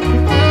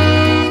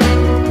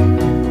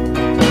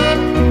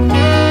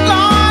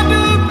 Lord,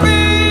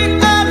 Dupree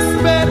asked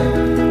Betty,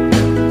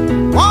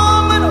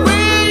 woman,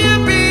 will you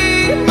be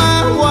my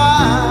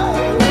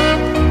wife?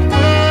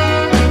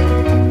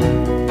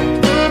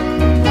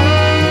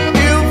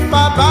 If I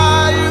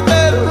buy you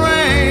that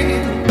ring,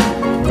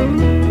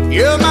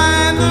 you'll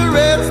mind the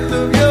rest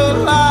of your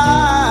life.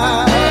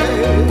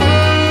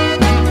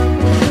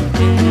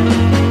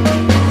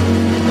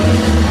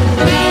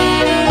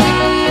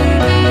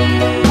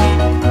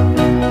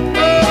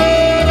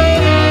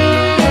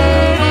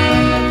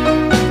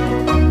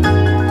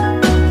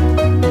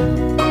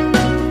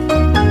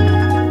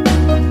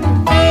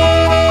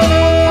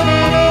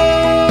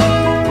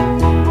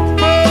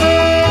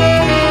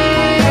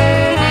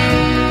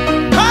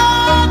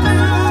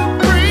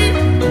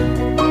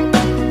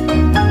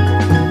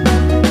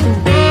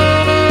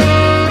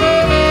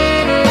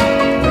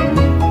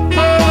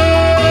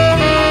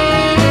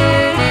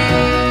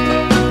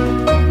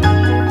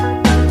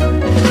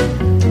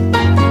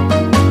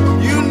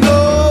 You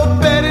know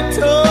Betty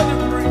told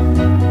Dupree,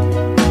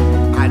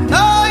 I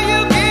know you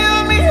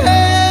give me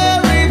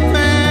everything.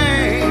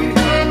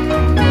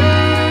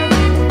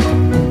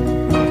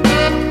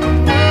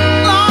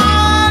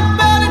 Lord,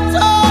 Betty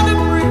told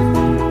Dupree,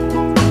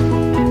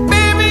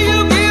 baby, you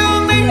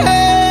give me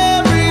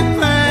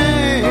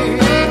everything.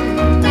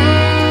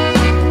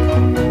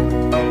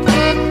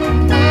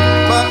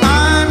 But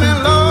I'm in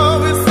love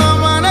with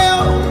someone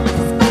else.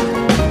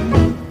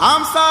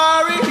 I'm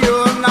sorry,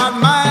 you're not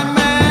my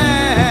man.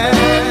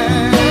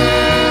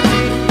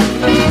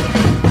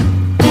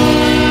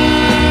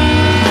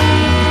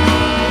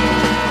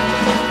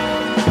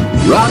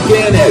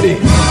 Rockin' Eddie.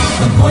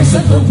 The voice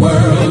of the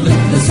world,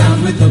 the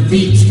sound with the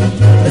beat,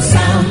 the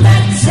sound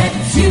that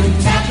sets you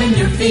tapping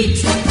your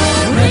feet.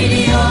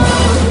 Radio,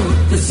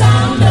 the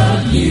sound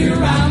of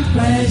year-round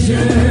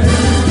pleasure.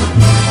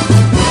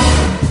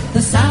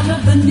 The sound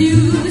of the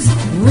news,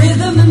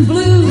 rhythm and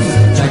blues.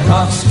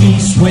 Tchaikovsky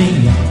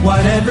swing,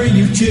 whatever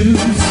you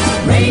choose.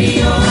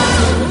 Radio,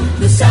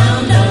 the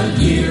sound of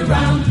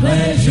year-round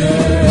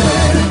pleasure.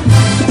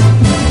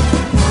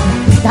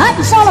 The heart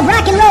and soul of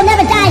rock and roll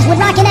never dies with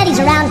Rockin' Eddie's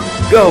around.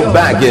 Go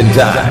back in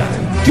time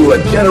to a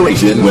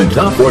generation when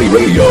Top 40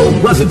 radio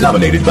wasn't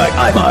dominated by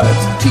iPods,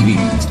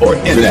 TVs, or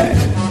internet.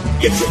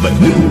 It's the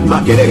new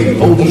Rockin' Eddie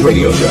Oldies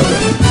Radio Show.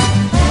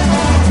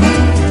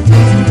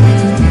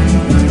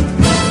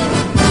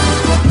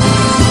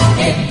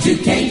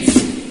 Educates,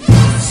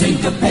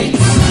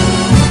 syncopates,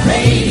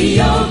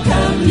 radio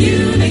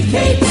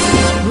communicates,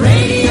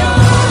 radio,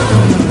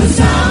 the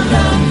sound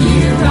of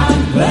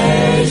year-round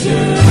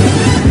pleasure.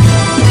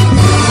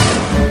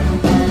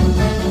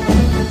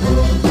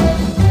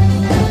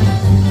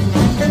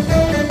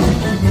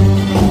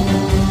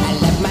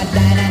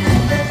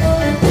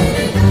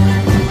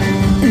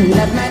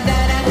 Love my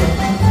Dinah.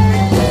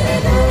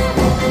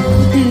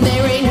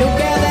 There ain't no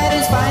girl that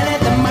is finer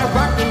than my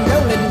rockin'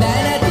 rollin'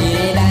 Dinah.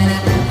 Diddy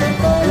Dinah,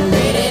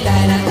 Diddy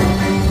Dinah.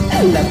 I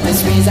love this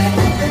reason.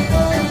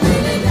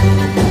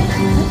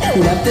 I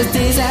love this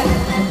teaser.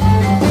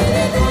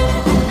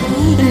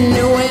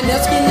 No one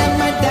else can love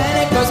my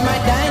Dinah, 'cause my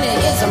Dinah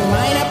is a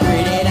minor.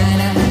 Pretty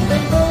Dinah,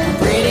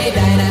 pretty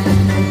Dinah.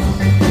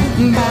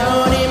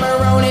 Bounty,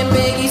 Maroney,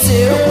 Biggie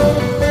Sue.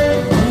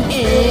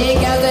 Ain't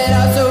got that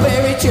also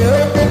very true.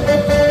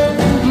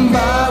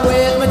 But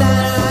with my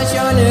Dinah, I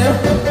sure knew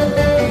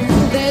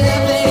there's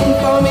nothing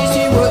for me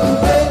she wouldn't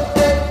do.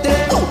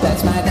 Oh,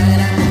 that's my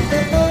Dinah,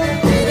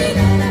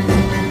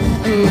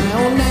 my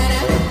own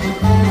Dinah.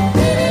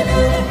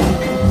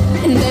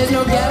 And there's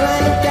no gal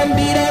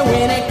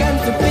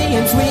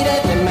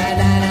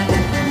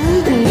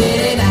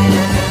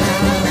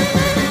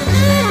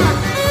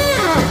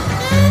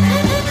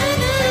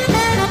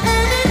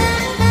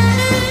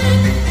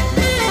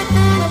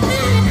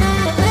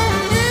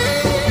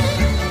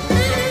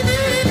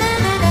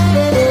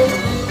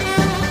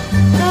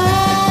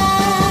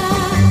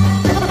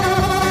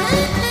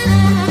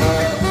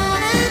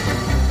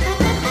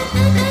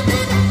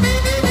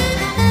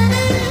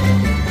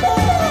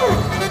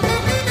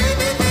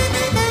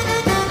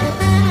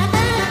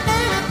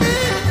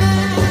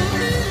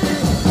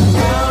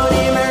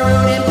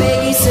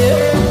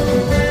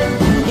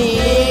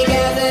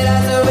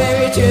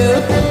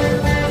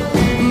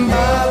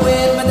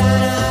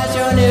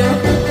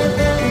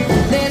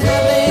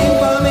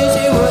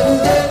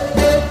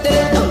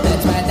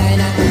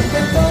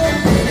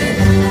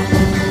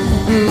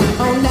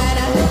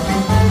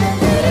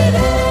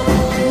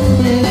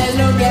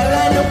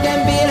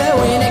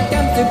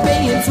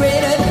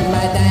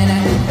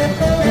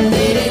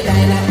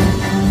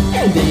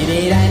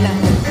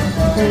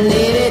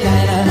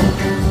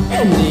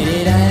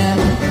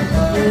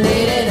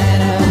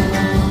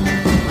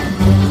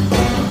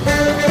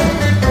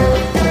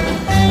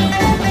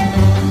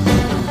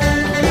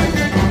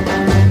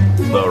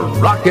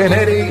Rockin'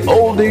 Eddie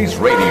Oldies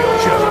Radio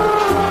Show.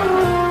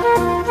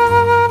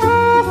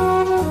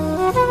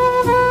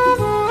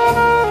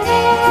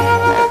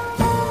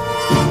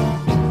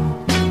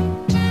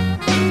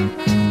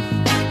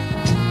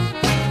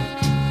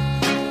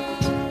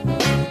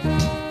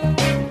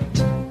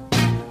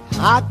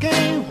 I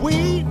can't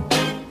wait,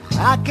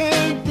 I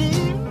can't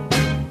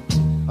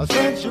deal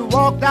since you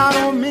walked out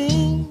on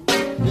me.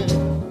 Yeah.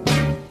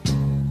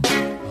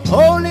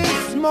 Holy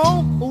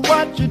smoke,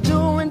 what you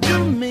doing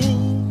to me?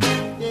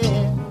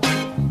 Yeah.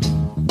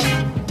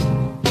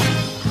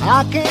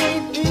 I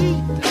can't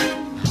eat,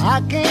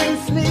 I can't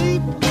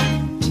sleep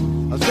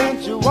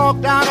since you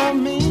walked out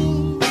on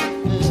me.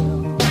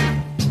 Yeah.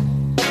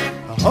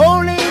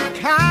 Holy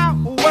cow,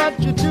 what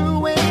you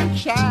doing,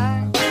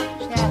 child,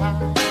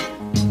 child?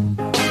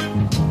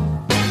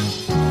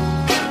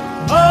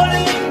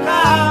 Holy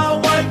cow,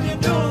 what you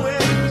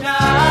doing,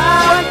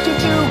 child?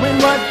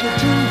 What you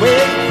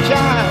doing,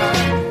 child?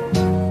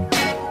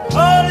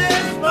 Holy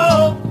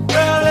smoke,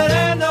 girl, it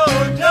ain't no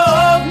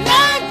joke.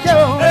 No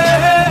joke. Hey,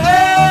 hey,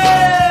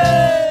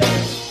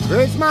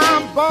 hey. It's my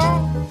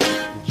boss,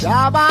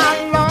 job I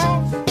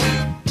lost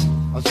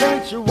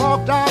since you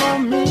walked out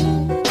on me.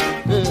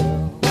 Yeah.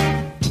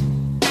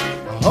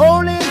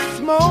 Holy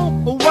smoke,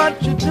 what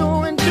you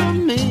doing to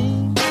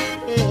me?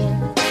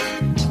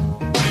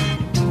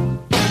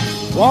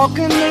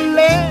 Walking the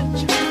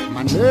ledge,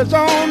 my nerves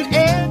on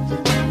edge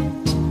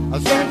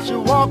since you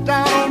walked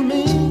out on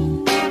me.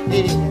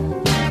 Yeah.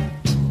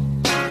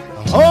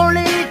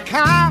 Holy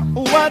cow,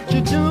 what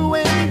you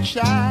doing,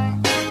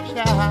 child,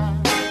 child?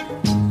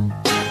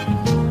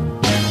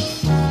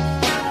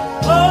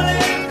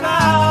 Holy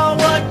cow,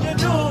 what you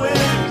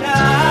doing,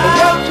 child?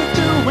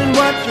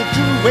 What you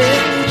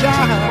doing,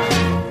 child?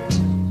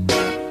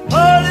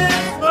 Holy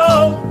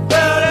smoke,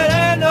 girl, it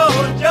ain't no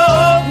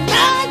joke.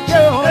 No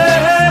joke.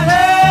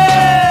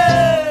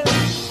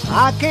 I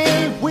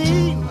can't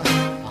wheel,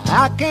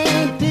 I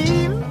can't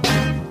deal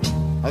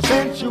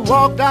since you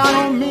walked out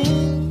on me.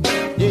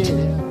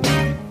 Yeah.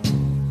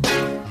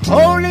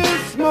 Holy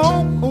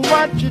smoke,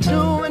 what you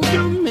doing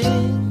to me?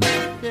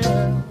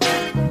 Yeah.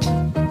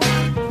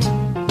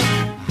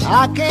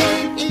 I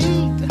can't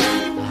eat,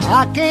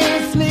 I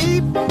can't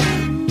sleep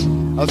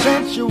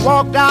since you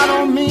walked out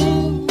on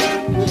me.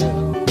 Yeah.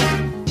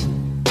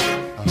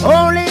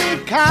 Holy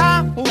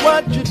cow,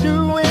 what you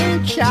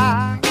doing,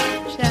 child,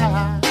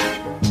 child?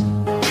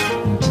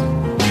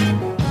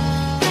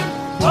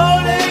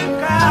 Holy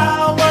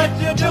cow, what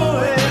you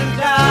doing,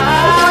 child?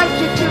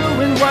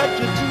 What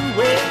you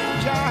doing,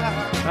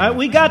 child? All right,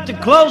 we got to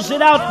close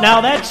it out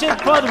now. That's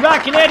it for the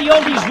Rockin' Eddie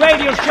Oldies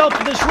Radio Show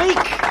for this week.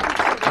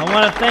 I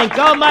want to thank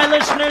all my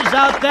listeners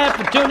out there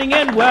for tuning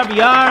in, wherever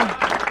you are,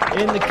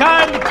 in the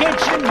car, in the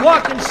kitchen,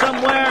 walking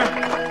somewhere.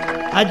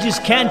 I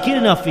just can't get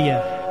enough of you.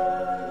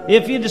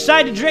 If you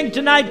decide to drink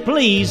tonight,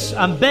 please,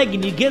 I'm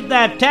begging you, get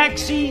that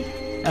taxi.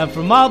 And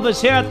from all of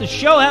us here at the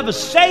show, have a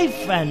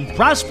safe and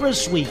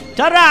prosperous week.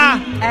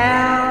 Ta-da!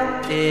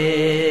 L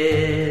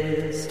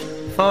is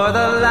for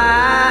the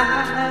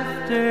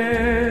laughter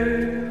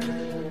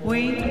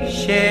we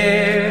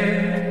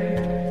shared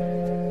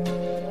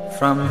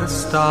from the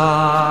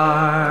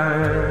start.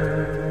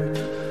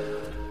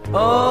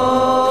 O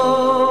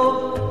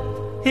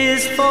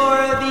is for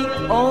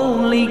the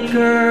only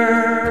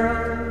girl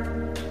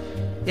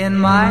in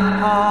my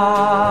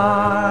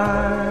heart.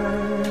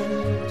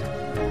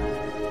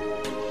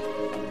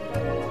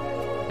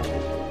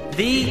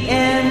 The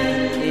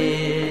end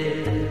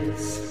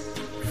is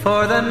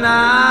for the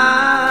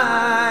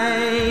night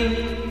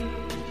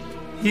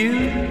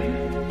you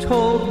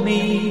told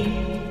me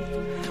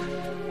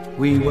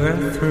we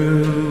were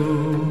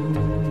through.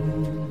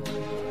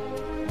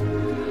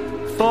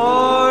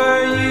 For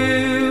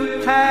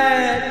you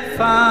had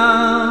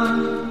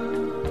found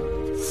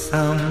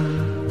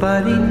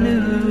somebody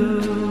new.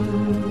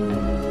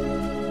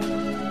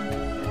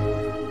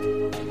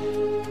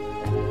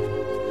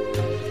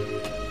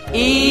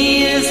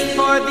 E is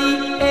for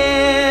the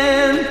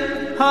end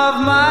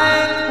of my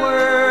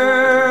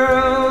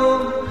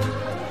world,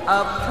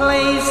 a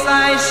place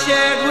I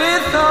shared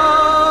with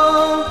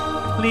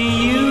only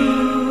you.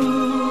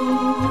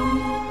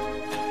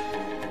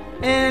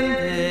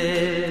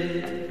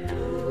 Ended,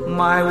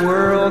 my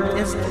world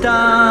is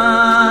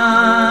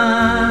done.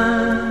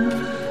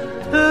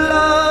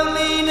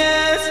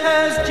 Loneliness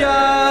has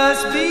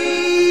just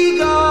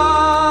begun.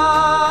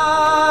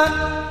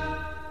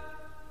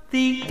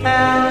 The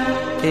L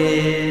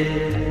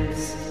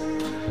is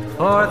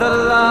for the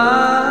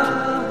love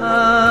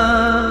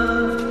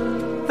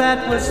that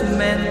was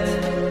meant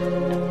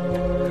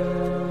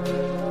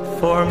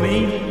for me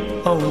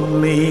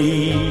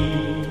only.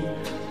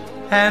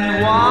 And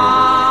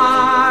why